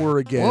tower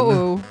again.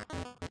 Whoa.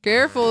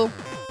 Careful.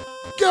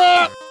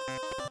 Gah!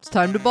 It's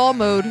time to ball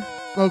mode.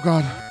 Oh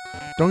god!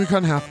 Don't get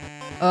cut in half.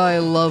 I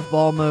love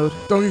ball mode.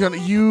 Don't get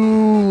cut.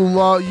 You.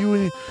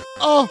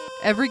 Oh!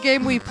 Every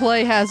game we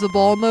play has a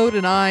ball mode,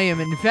 and I am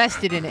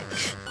invested in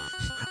it.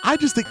 I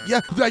just think,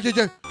 yeah. I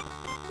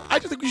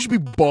just think you should be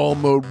ball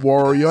mode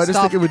Wario. I just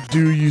Stop. think it would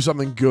do you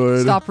something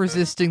good. Stop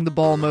resisting the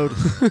ball mode.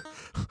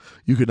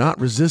 You could not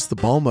resist the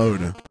ball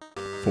mode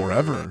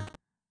forever.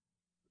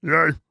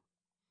 Yay.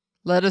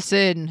 Let us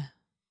in.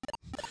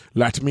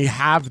 Let me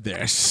have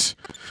this.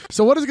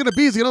 So what is it going to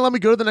be? Is it going to let me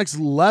go to the next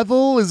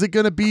level? Is it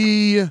going to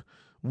be...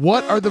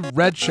 What are the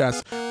red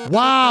chests?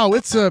 Wow,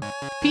 it's a...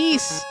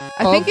 Piece.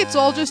 I think it's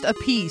all just a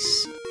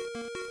piece.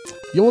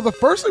 Yeah, well, the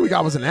first thing we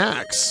got was an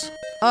axe.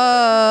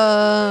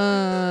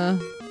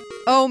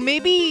 Oh,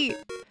 maybe...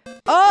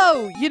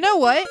 Oh, you know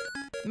what?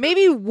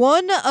 Maybe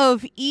one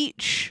of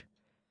each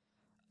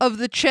of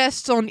the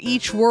chests on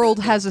each world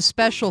has a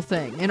special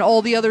thing, and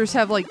all the others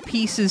have, like,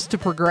 pieces to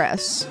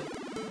progress.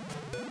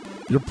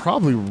 You're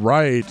probably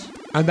right.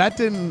 And that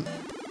didn't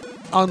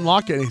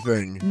unlock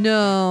anything.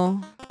 No.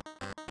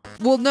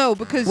 Well, no,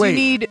 because Wait. you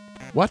need...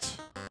 What?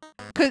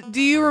 Do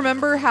you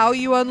remember how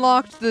you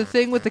unlocked the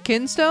thing with the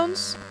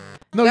kinstones?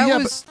 No, that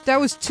yeah, that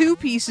was two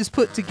pieces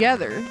put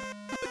together.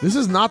 but this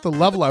is not the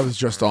level I was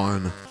just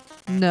on.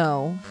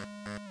 No.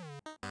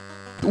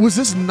 Was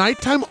this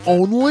nighttime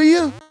only?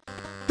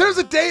 There's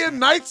a day and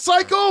night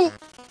cycle?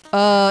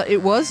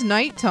 It was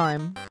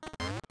nighttime.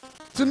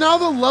 So now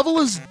the level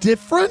is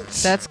different?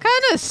 That's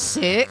kind of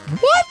sick.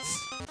 What?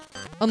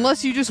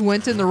 Unless you just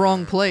went in the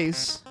wrong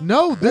place.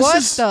 No, this What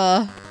is...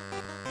 the?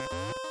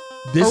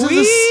 This Are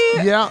is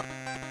we- yeah.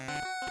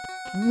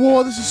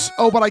 Whoa, this is...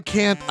 Oh, but I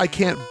can't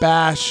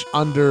bash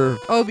under...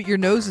 Oh, but your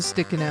nose is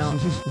sticking out.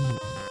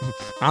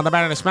 Not the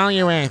better to smell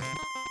you with.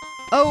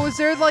 Oh, is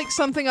there like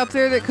something up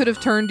there that could have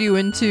turned you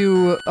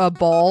into a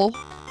ball?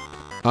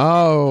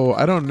 Oh,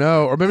 I don't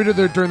know. Or maybe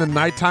during the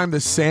nighttime the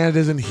sand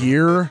isn't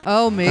here.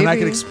 Oh, maybe. And I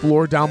can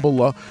explore down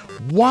below.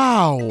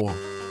 Wow.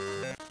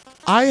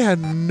 I had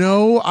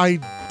no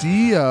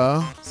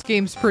idea. This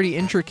game's pretty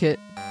intricate.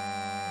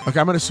 Okay,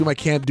 I'm going to assume I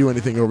can't do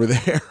anything over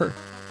there.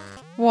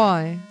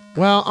 Why?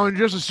 Well, I'm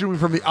just assuming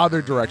from the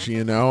other direction,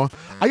 you know?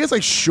 I guess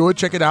I should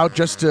check it out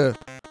just to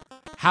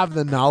have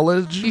the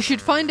knowledge. You should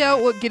find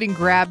out what getting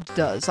grabbed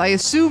does. I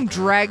assume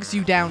drags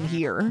you down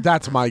here.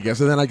 That's my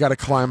guess. And then I got to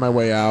climb my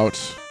way out.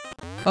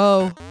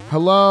 Oh.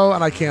 Hello?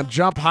 And I can't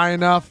jump high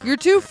enough. You're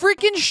too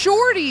freaking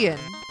short, Ian.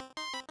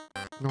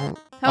 No.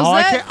 How's oh,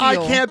 that I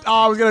feel? can't.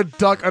 Oh, I was going to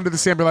duck under the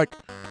sand and be like,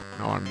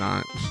 No, I'm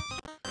not.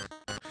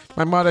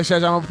 My mother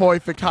says I'm a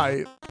perfect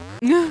height.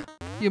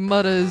 Your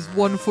mother is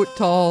 1 foot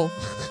tall.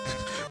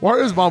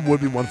 Wario's mom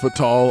would be 1 foot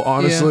tall,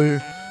 honestly.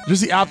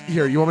 Just the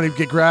here. You want me to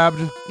get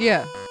grabbed?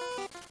 Yeah.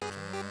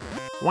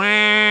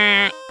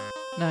 Wah.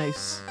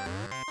 Nice.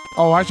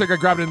 Oh, I should I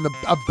grabbed it in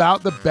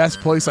about the best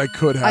place I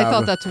could have. I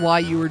thought that's why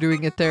you were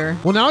doing it there.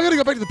 Well, now I gotta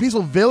go back to the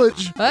peaceful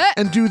village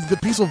and do the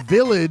peaceful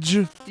village.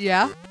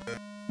 Yeah.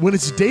 When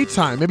it's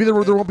daytime. Maybe there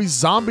won't be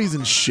zombies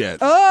and shit.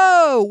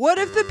 Oh, what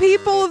if the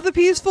people of the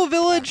peaceful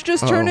village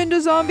just turn into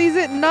zombies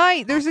at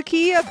night? There's a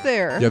key up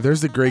there. Yeah,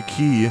 there's the great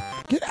key.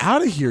 Get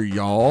out of here,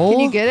 y'all. Can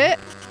you get it?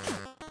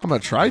 I'm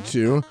gonna try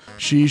to.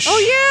 Sheesh. Oh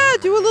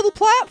yeah, do a little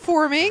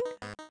platforming.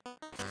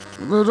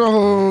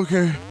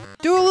 Okay.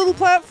 Do a little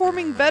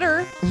platforming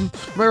better.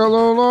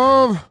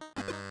 Love.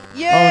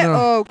 Yeah. Oh,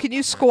 no. Can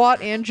you squat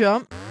and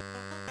jump?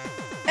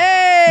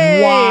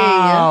 Hey!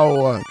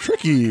 Wow.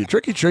 Tricky.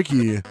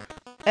 SSX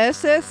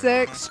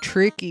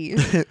tricky.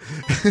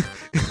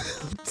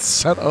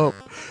 Shut up.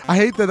 I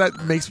hate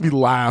that makes me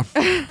laugh.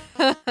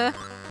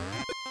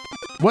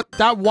 What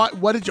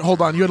did you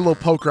hold on, you had a little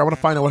poker. I want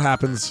to find out what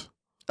happens.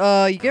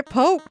 You get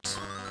poked.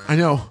 I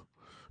know.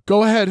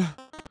 Go ahead.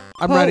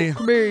 I'm ready.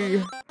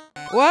 Me.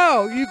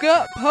 Wow, you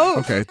got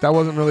poked. Okay, that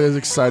wasn't really as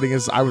exciting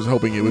as I was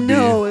hoping it would be.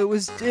 No, it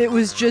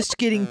was just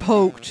getting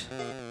poked.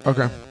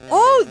 Okay.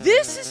 Oh,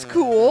 this is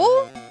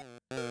cool.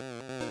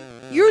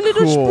 You're a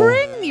little Cool.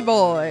 springy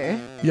boy.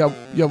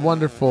 Yeah,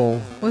 wonderful.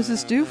 What does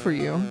this do for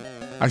you?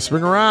 I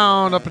spring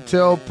around up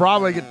until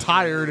probably I get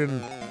tired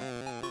and...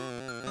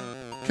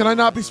 Can I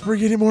not be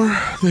springy anymore?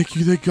 Thank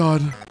you, thank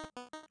God.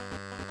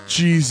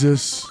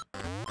 Jesus.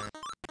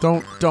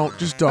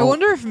 Just don't. I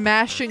wonder if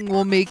mashing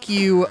will make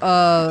you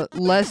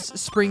less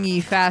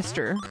springy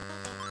faster.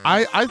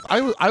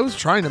 I was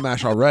trying to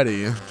mash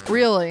already.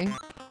 Really?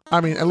 I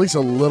mean, at least a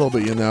little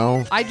bit, you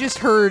know. I just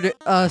heard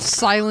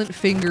silent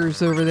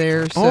fingers over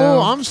there. So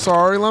Oh, I'm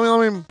sorry.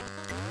 Let me.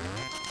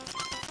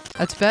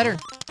 that's better.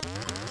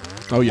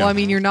 Oh yeah. Well, I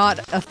mean, you're not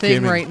a thing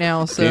Gaming. right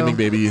now, so Gaming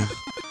baby.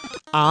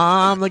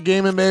 I'm the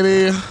gaming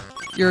baby.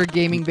 you're a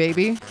gaming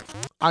baby.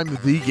 I'm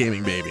the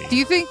gaming baby. Do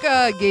you think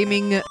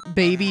gaming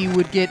baby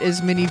would get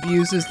as many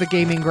views as the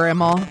gaming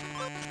grandma?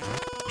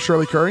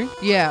 Shirley Curry?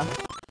 Yeah.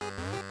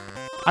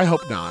 I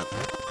hope not.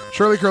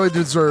 Shirley Curry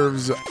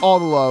deserves all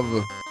the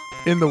love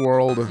in the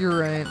world. You're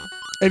right.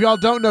 If y'all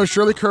don't know,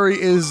 Shirley Curry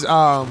is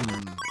a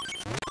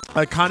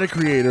content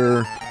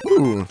creator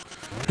who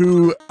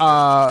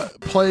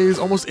plays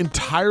almost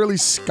entirely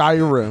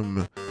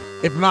Skyrim,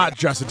 if not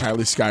just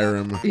entirely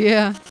Skyrim.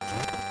 Yeah.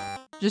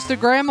 Just a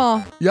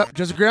grandma. Yep,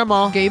 just a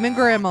grandma. Gaming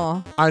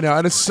grandma. I know,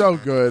 and it's so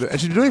good.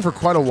 And she's been doing it for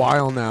quite a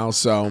while now,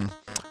 so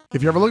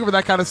if you're ever looking for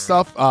that kind of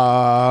stuff,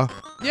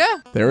 Yeah.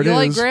 there it you is.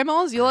 like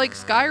grandmas? You like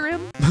Skyrim?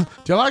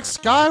 Do you like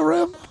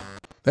Skyrim?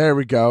 There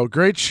we go.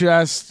 Great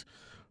chest.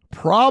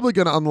 Probably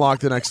going to unlock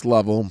the next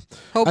level.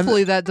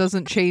 Hopefully that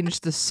doesn't change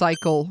the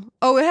cycle.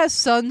 Oh, it has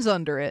suns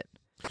under it.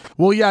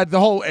 Well, yeah, the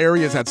whole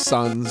area's had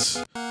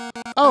suns.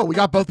 Oh, we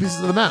got both pieces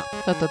of the map.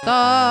 Da da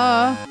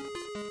da.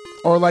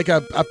 Or like a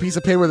piece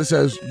of paper that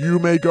says, you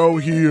may go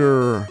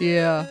here.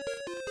 Yeah.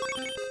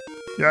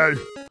 Yay.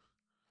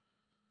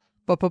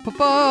 Ba ba ba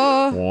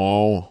ba.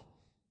 Whoa.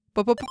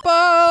 Ba ba ba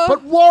ba.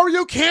 But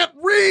Wario can't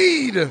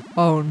read!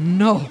 Oh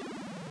no.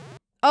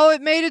 Oh,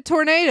 it made a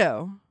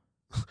tornado.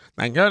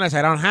 Thank goodness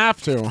I don't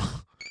have to.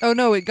 Oh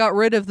no, it got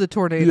rid of the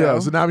tornado. Yeah,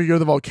 so now we go to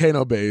the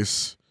volcano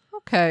base.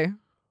 Okay.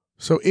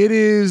 So it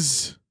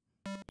is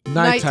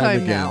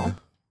nighttime again. now.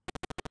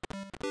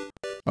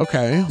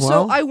 Okay, well.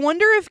 So I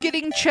wonder if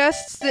getting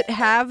chests that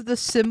have the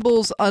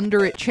symbols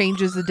under it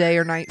changes the day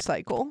or night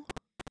cycle.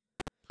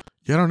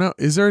 Yeah, I don't know.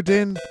 Is there a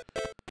day and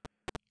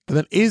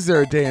then is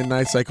there a day and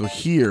night cycle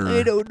here?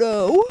 I don't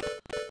know.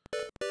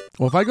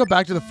 Well, if I go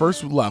back to the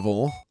first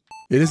level,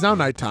 it is now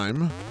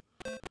nighttime.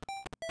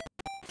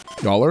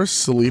 Y'all are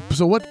asleep.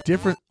 So what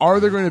different are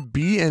there going to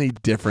be any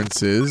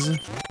differences?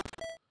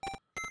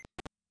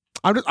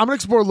 I'm gonna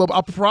explore a little bit.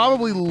 I'll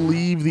probably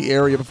leave the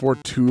area before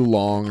too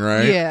long,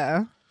 right?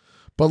 Yeah.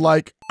 But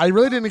like, I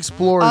really didn't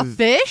explore. A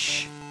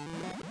fish?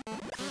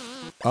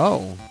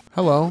 Oh,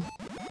 hello.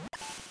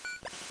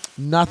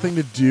 Nothing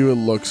to do, it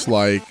looks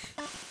like.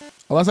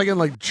 Unless I can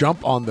like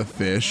jump on the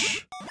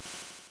fish.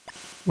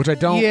 Which I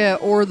don't. Yeah,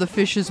 or the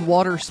fish's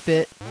water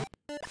spit.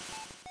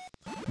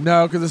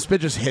 No, because the spit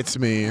just hits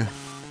me.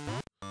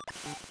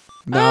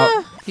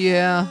 No.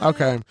 Yeah.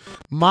 Okay.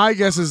 My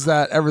guess is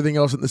that everything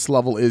else in this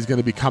level is going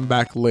to be come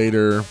back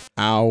later.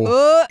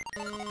 Ow.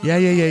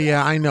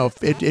 Yeah. I know.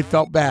 It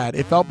felt bad.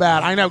 It felt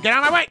bad. I know. Get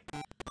out of my way.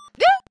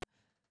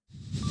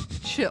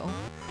 Chill.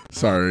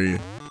 Sorry.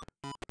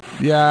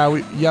 Yeah,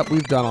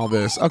 we've done all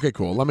this. Okay,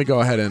 cool. Let me go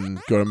ahead and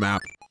go to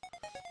map.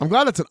 I'm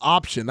glad that's an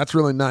option. That's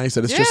really nice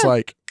that it's just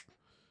like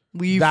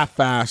that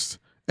fast.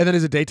 And then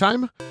is it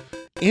daytime?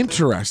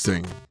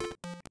 Interesting.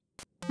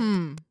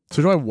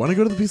 So do I want to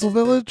go to the peaceful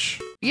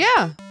village?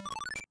 Yeah.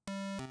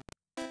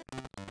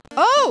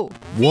 Oh!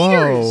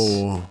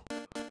 Whoa.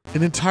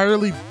 An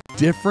entirely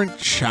different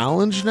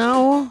challenge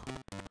now?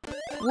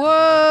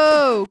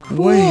 Whoa,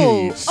 cool.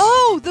 Wait.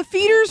 Oh, the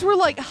feeders were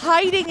like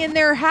hiding in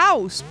their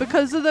house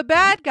because of the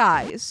bad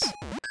guys.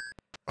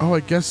 Oh, I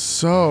guess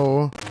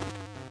so.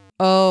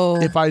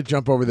 Oh. If I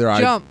jump over there,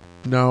 Jump.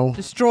 No.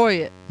 Destroy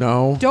it.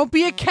 No. Don't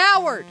be a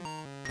coward.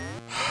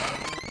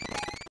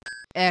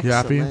 Excellent. You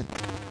happy?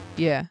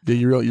 Yeah. Yeah,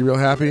 you real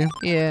happy?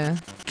 Yeah.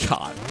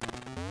 God.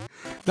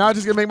 Now it's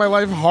just gonna make my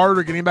life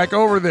harder getting back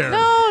over there.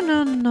 No,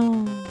 no, no.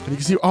 And you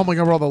can see, oh my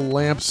god, where all the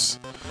lamps.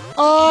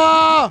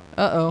 Ah!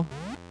 Uh-oh.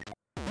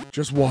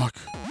 Just walk.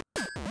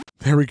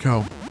 There we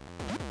go.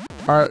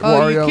 All right, Oh,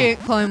 Wario. you can't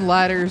climb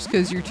ladders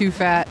because you're too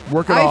fat.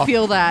 Work it I off.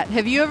 feel that.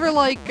 Have you ever,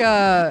 like,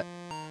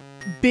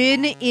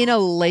 been in a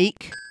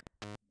lake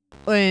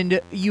and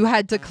you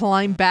had to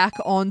climb back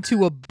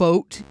onto a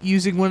boat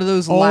using one of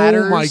those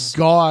ladders? Oh my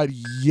god,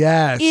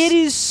 yes. It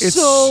is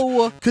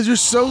so because you're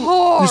so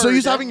hard.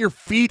 used to having your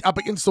feet up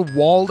against the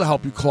wall to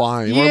help you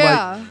climb, or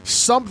Yeah. like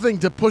something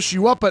to push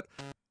you up, but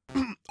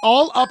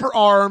all upper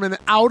arm and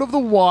out of the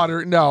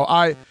water. No,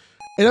 it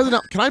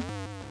doesn't. Can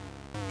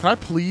I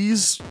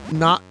please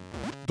not?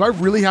 Do I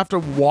really have to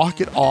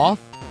walk it off?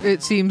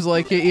 It seems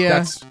like it, yeah.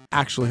 That's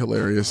actually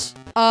hilarious.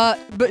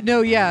 But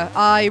no, yeah,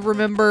 I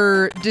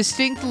remember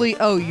distinctly.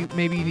 Oh,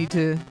 maybe you need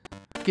to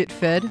get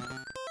fed.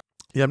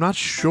 Yeah, I'm not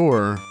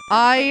sure.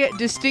 I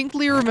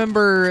distinctly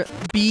remember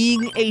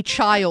being a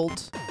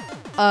child,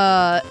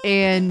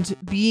 and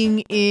being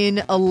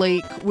in a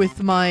lake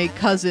with my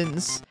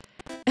cousins.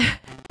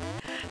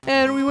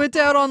 And we went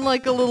out on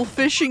like a little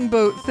fishing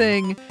boat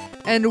thing,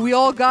 and we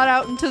all got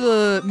out into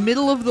the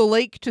middle of the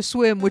lake to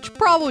swim, which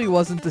probably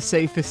wasn't the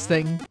safest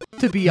thing,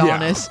 to be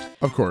honest.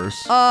 Of course.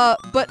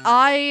 But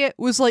I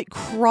was like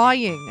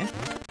crying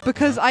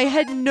because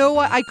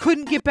I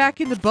couldn't get back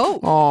in the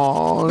boat.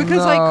 Oh,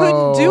 Because I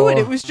couldn't do it.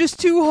 It was just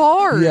too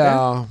hard.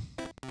 Yeah.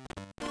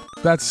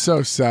 That's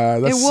so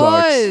sad. That It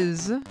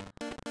sucks. was.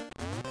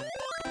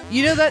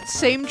 You know that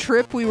same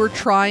trip we were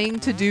trying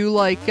to do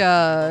like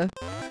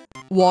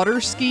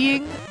water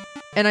skiing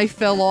and I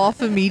fell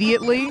off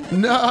immediately?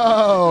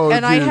 No.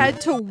 And I dude.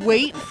 had to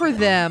wait for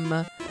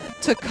them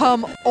to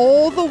come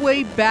all the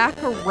way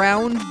back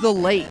around the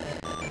lake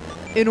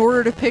in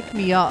order to pick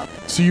me up.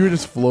 So you were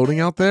just floating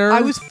out there? I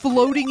was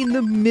floating in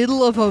the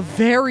middle of a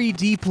very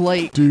deep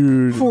lake.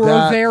 Dude, For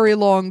a very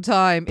long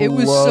time. It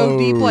was so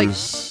deep, like,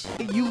 blows.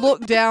 you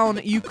look down,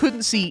 you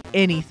couldn't see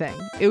anything.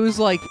 It was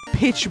like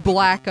pitch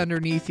black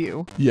underneath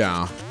you.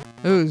 Yeah.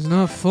 It was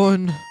not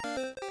fun.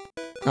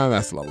 Oh,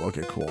 that's the level.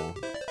 Okay, cool.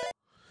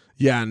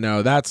 Yeah,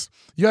 no, that's...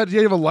 You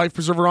have a life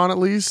preserver on at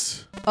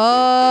least?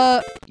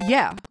 Yeah,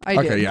 I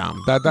did. Okay, yeah.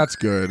 That's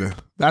good.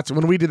 That's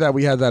when we did that,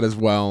 we had that as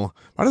well.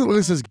 Why does it look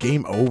like it says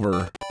game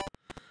over?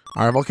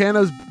 All right,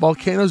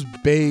 Volcano's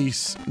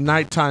base,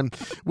 nighttime,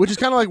 which is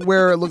kind of like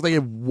where it looked like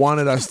it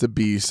wanted us to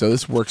be, so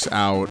this works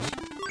out.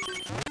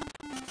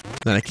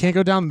 Then I can't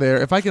go down there.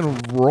 If I can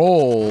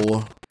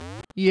roll,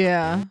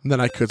 Yeah. then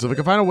I could. So if I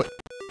can find a way,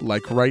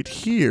 like right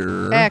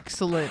here.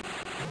 Excellent.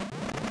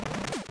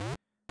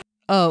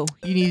 Oh,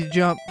 you need to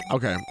jump.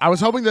 Okay, I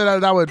was hoping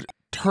that that would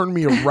turn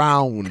me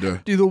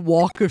around. Do the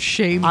walk of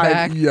shame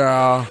back.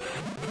 Yeah.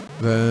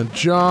 Then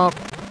jump.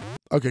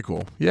 Okay,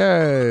 cool.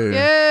 Yay.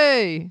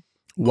 Yay!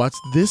 What's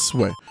this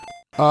way?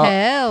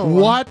 Hell.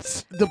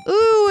 What? The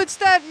Ooh, it's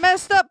that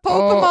messed up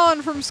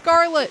Pokemon from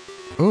Scarlet.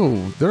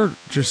 Oh,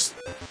 there's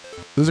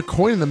a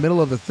coin in the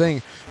middle of the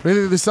thing.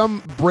 Maybe there's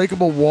some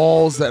breakable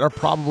walls that are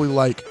probably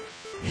like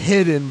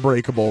hidden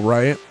breakable,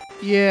 right?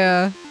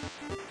 Yeah.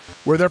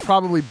 Where they're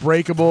probably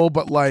breakable,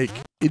 but like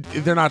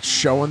they're not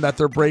showing that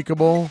they're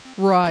breakable.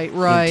 Right,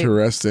 right.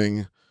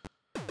 Interesting.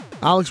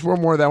 I'll explore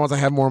more of that once I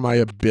have more of my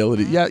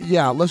ability.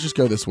 Yeah, let's just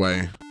go this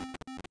way.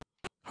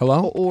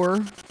 Hello? Or.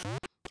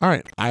 All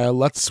right,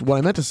 what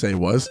I meant to say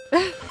was,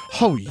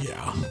 oh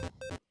yeah,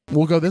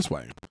 we'll go this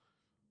way.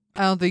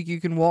 I don't think you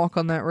can walk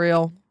on that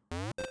rail.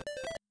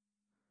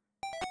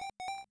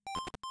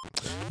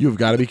 You've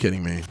got to be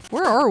kidding me.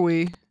 Where are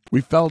we?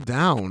 We fell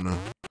down.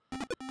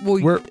 Well,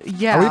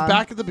 yeah. Are we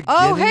back at the beginning?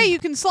 Oh, hey, you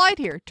can slide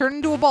here. Turn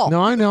into a ball.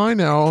 No, I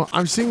know.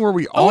 I'm seeing where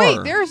we Oh, are.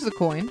 wait, there's the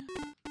coin.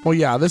 Well,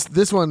 yeah,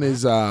 this one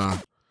is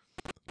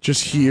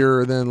just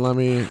here. Then let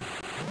me.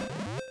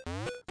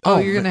 Oh,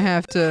 you're gonna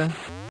have to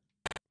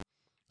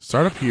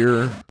start up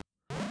here.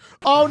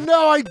 Oh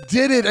no, I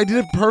did it! I did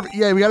it perfect.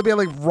 Yeah, we got to be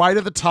like right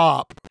at the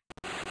top.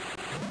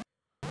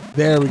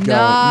 There we go.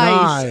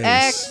 Nice.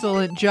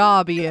 Excellent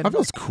job, Ian. That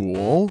feels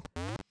cool.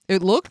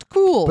 It looked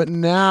cool. But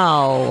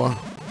now,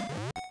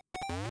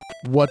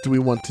 what do we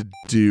want to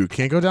do?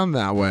 Can't go down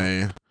that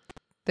way.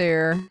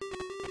 There.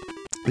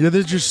 Yeah,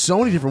 there's just so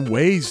many different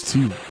ways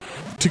to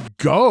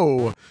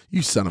go.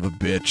 You son of a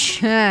bitch.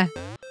 Heh.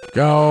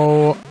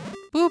 Go.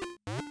 Boop.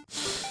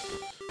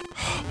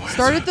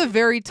 Start at the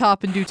very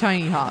top and do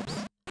tiny hops.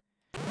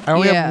 I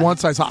only have one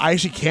size hop. I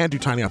actually can't do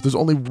tiny hop. There's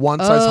only one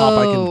size hop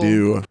I can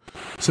do.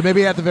 So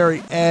maybe at the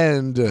very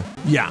end.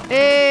 Yeah.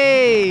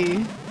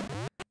 Hey.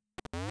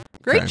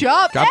 Great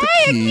job. Got the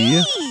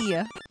key.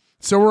 Me.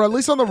 So we're at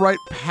least on the right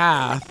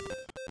path.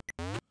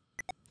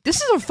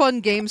 This is a fun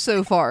game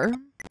so far.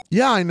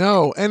 Yeah, I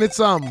know. And it's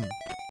a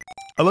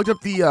I looked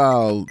up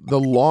the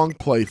long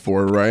play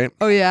for it, right?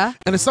 Oh yeah.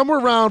 And it's somewhere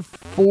around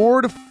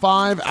 4 to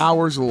 5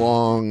 hours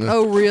long.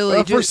 Oh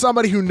really? For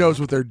somebody who knows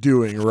what they're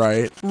doing,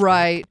 right?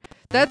 Right.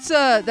 That's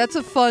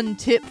a fun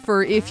tip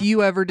for if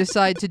you ever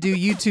decide to do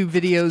YouTube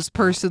videos,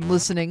 person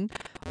listening,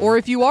 or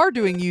if you are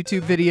doing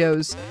YouTube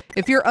videos.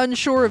 If you're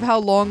unsure of how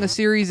long a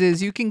series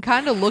is, you can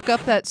kind of look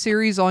up that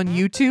series on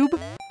YouTube,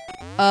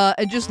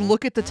 and just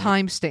look at the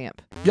timestamp.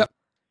 Yep.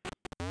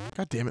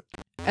 God damn it.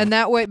 And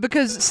that way,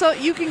 because so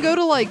you can go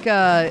to like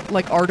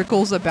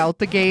articles about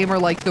the game or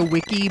like the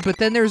wiki, but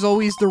then there's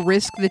always the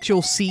risk that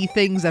you'll see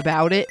things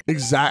about it.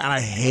 Exactly. And I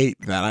hate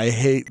that. I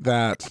hate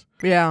that.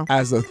 Yeah.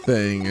 As a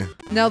thing.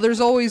 Now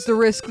there's always the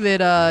risk that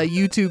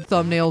YouTube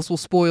thumbnails will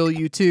spoil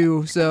you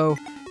too, so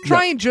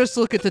try and just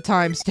look at the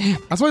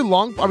timestamp. That's why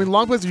long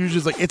plays are usually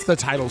just like, it's the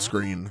title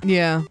screen.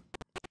 Yeah.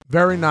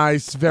 Very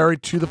nice, very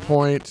to the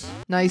point.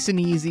 Nice and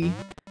easy.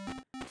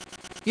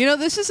 You know,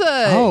 this is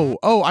a...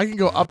 Oh, I can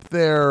go up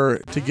there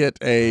to get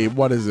a,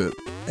 what is it?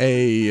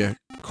 A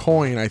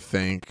coin, I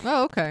think.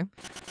 Oh, okay.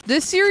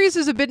 This series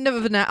is a bit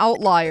of an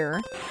outlier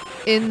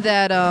in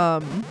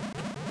that,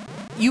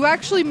 you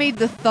actually made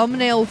the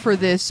thumbnail for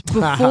this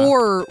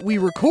before we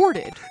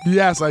recorded.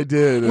 Yes, I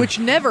did. Which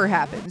never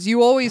happens.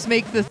 You always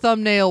make the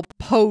thumbnail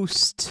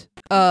post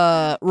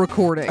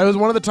recording. It was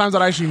one of the times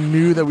that I actually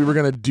knew that we were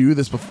gonna do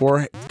this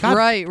before. God.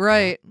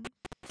 Right.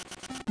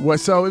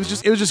 So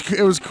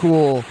it was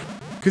cool.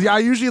 Cause yeah, I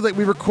usually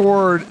we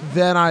record,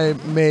 then I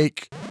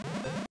make.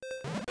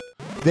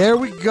 There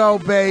we go,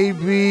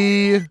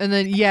 baby. And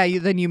then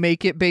then you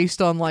make it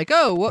based on like,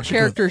 oh, what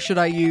character should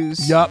I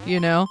use? Yup. You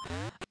know?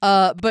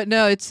 But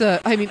no, it's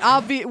I mean,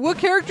 obvious. What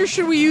character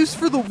should we use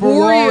for the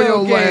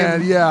Wario game?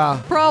 Land,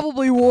 yeah.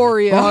 Probably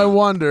Wario. Well, I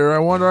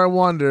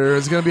wonder.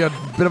 It's gonna be a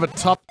bit of a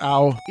tough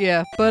ow.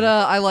 Yeah, but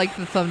I like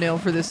the thumbnail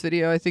for this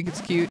video. I think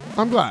it's cute.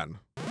 I'm glad.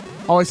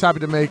 Always happy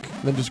to make.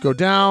 Then just go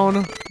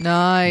down.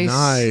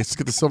 Nice.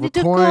 Get the silver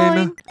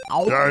coin.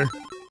 Okay.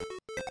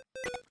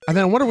 And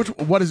then I wonder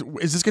what is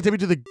this gonna take me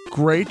to the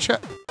gray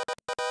chest?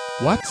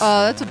 What?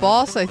 That's a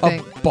boss, I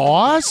think. A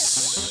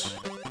boss?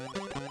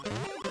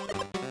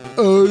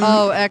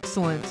 Oh,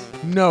 excellent.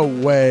 No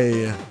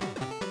way.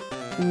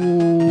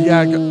 Ooh.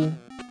 Yeah.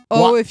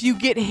 Oh, if you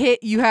get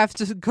hit, you have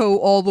to go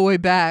all the way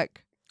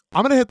back.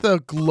 I'm gonna hit the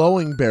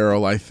glowing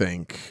barrel, I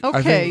think.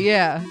 Okay,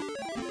 yeah.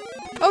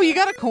 Oh, you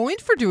got a coin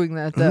for doing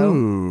that, though.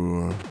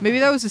 Ooh. Maybe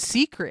that was a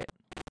secret.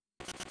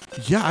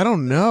 Yeah, I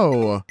don't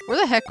know. Where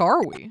the heck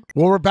are we?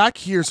 Well, we're back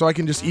here, so I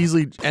can just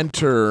easily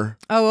enter.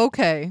 Oh,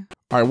 okay.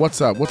 All right, what's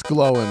up? What's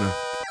glowing?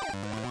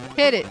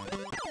 Hit it.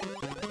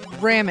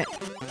 Ram it.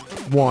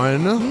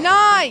 One.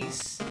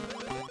 Nice!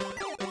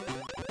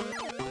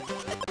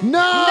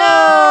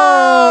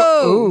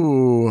 No!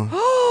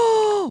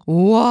 Ooh.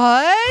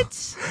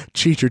 What?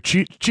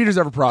 Cheaters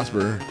ever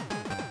prosper.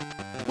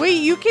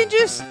 Wait, you can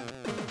just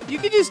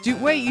do.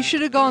 Wait, you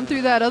should have gone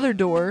through that other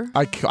door.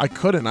 I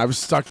couldn't. I was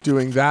stuck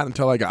doing that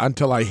until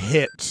I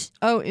hit.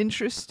 Oh,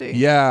 interesting.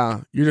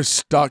 Yeah, you're just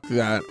stuck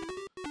that.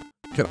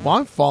 While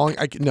I'm falling,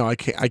 I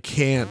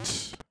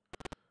can't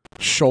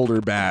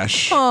shoulder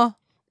bash. Huh.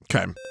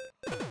 Okay.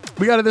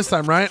 We got it this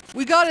time, right?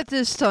 We got it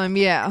this time,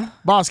 yeah.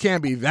 Boss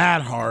can't be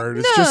that hard.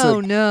 It's just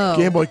a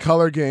Game Boy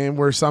Color game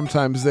where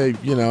sometimes they,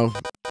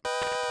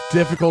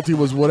 difficulty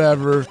was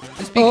whatever.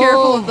 Just be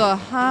careful of the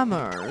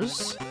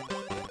hammers.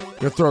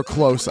 You're gonna throw it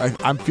close.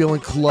 I'm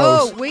feeling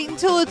close. Oh, wait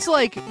until it's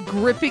like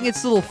gripping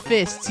its little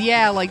fists.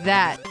 Yeah, like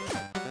that.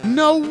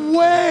 No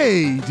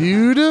way,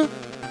 dude.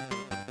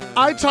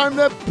 I timed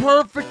that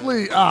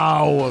perfectly.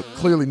 Oh,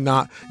 clearly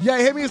not. Yeah,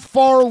 hit me as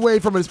far away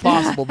from it as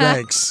possible.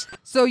 Thanks.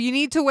 So you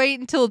need to wait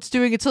until it's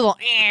doing its little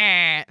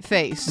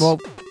face. Well,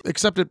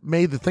 except it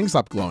made the thing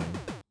stop glowing.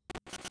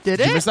 Did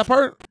you miss that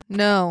part?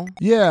 No.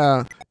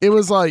 Yeah, it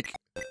was like.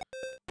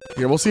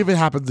 Here, we'll see if it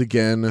happens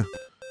again. All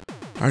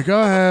right,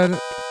 go ahead.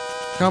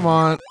 Come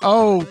on.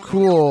 Oh,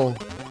 cool.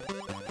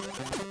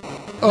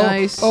 Oh,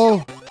 nice.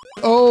 Oh,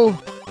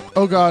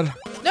 God.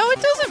 No, it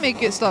doesn't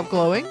make it stop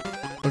glowing.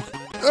 Okay.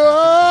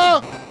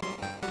 Ah!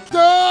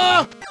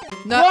 Ah!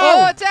 No. Whoa!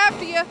 Oh, it's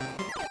after you.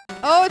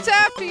 Oh, it's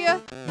after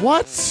you.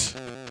 What?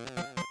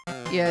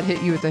 Yeah, it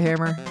hit you with the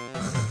hammer.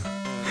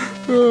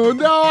 Oh,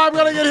 no, I'm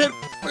gonna get hit.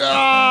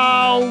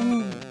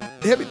 Oh,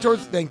 hit me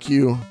towards. Thank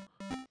you.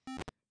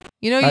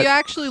 You know, you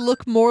actually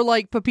look more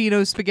like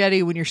Peppino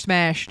spaghetti when you're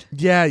smashed.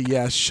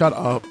 Yeah, shut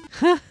up.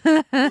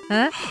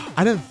 I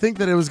didn't think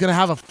that it was gonna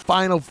have a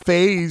final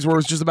phase where it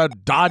was just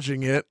about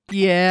dodging it.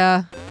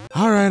 Yeah.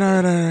 All right.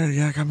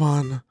 Yeah, come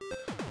on.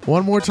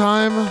 One more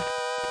time.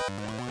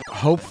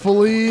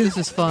 Hopefully. This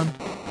is fun.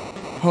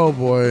 Oh,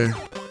 boy.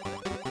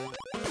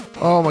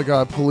 Oh, my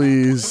God,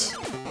 please.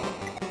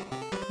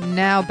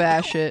 Now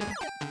bash it.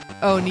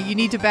 Oh, you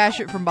need to bash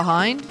it from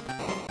behind?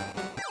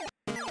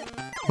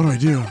 What do I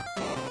do?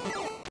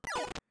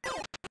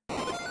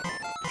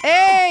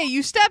 Hey,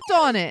 you stepped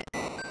on it.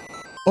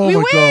 Oh, we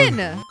my win.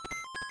 God.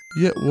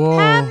 Yeah, whoa.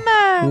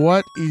 Hammer.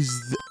 What is...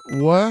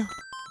 What?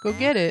 Go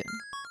get it.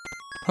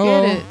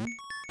 Hello? Get it.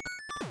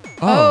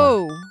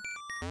 Oh.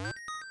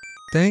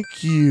 Thank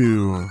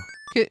you.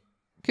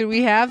 Could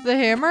we have the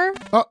hammer?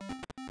 Oh.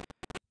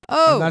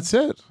 Oh. And that's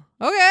it.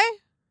 Okay.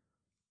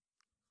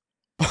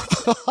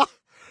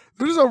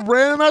 There's a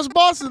random ass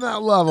boss in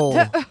that level.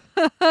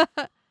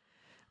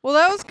 Well,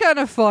 that was kind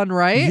of fun,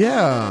 right?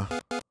 Yeah.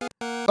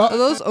 Are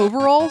those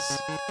overalls?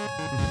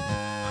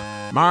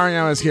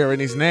 Mario is here and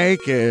he's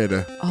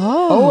naked.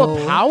 Oh.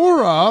 A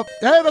power up.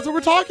 Hey, that's what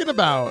we're talking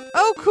about.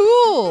 Oh,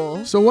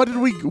 cool. So what did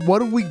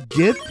we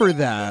get for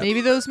that? Maybe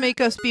those make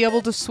us be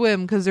able to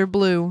swim because they're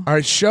blue. All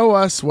right, show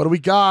us. What do we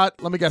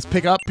got? Let me guess.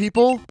 Pick up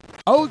people.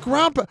 Oh,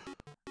 ground.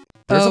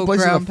 There's a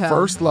place in the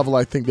first level,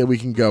 I think, that we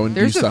can go and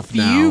do stuff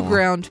now. There's a few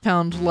ground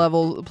pound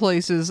level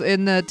places.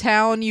 In the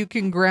town, you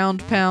can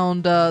ground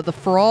pound the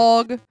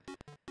frog.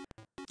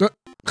 We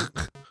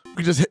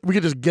could just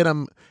hit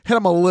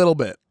him a little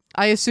bit.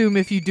 I assume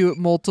if you do it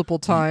multiple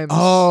times.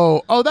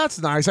 Oh,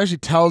 that's nice. It actually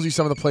tells you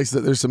some of the places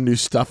that there's some new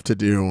stuff to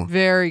do.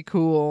 Very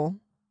cool.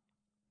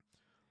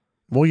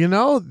 Well, you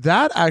know,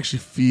 that actually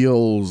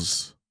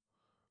feels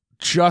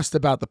just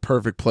about the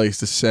perfect place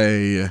to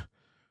say,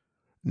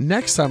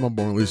 next time on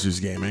Born Losers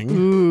Gaming.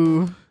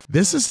 Ooh.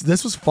 This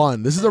was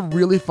fun. This is a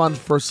really fun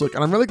first look,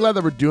 and I'm really glad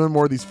that we're doing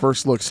more of these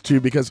first looks too,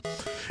 because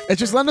it's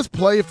just letting us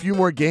play a few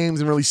more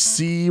games and really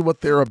see what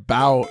they're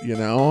about, you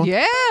know?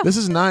 Yeah. This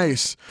is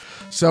nice.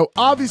 So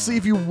obviously,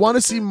 if you want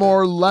to see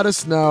more, let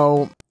us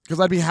know, because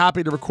I'd be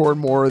happy to record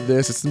more of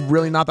this. It's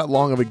really not that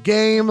long of a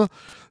game,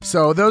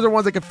 so those are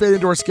ones that can fit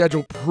into our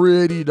schedule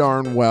pretty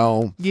darn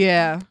well.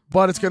 Yeah.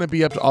 But it's going to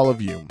be up to all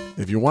of you.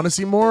 If you want to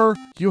see more,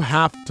 you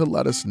have to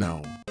let us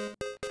know.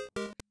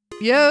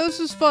 Yeah, this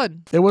was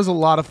fun. It was a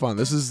lot of fun.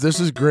 This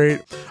is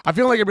great. I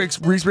feel like I'm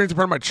re-experiencing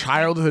part of my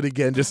childhood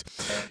again, just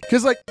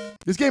because like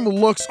this game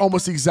looks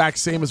almost the exact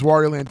same as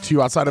Wario Land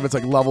 2, outside of its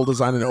like level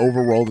design and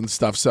overworld and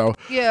stuff. So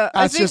yeah,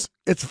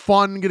 it's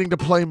fun getting to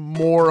play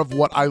more of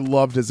what I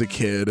loved as a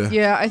kid.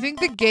 Yeah, I think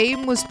the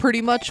game was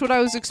pretty much what I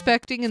was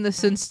expecting in the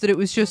sense that it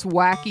was just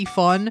wacky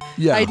fun.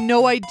 Yeah. I had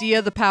no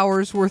idea the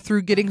powers were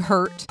through getting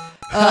hurt,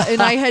 and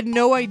I had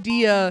no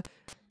idea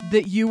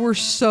that you were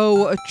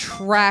so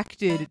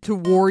attracted to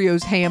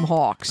Wario's ham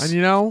hocks. And you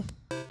know,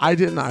 I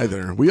didn't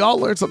either. We all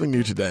learned something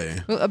new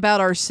today. About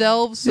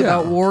ourselves,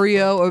 about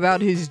Wario, about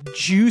his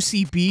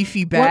juicy,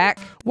 beefy back.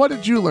 What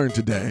did you learn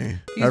today,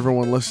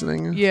 everyone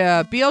listening?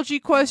 Yeah,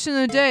 BLG question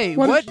of the day.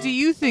 What do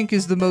you think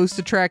is the most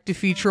attractive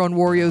feature on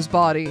Wario's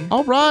body?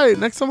 All right,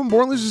 next time on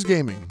Born Losers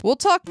Gaming. We'll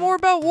talk more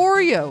about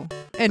Wario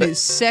and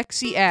his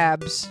sexy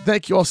abs.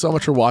 Thank you all so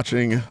much for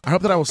watching. I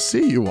hope that I will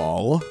see you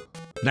all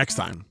next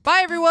time.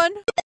 Bye, everyone.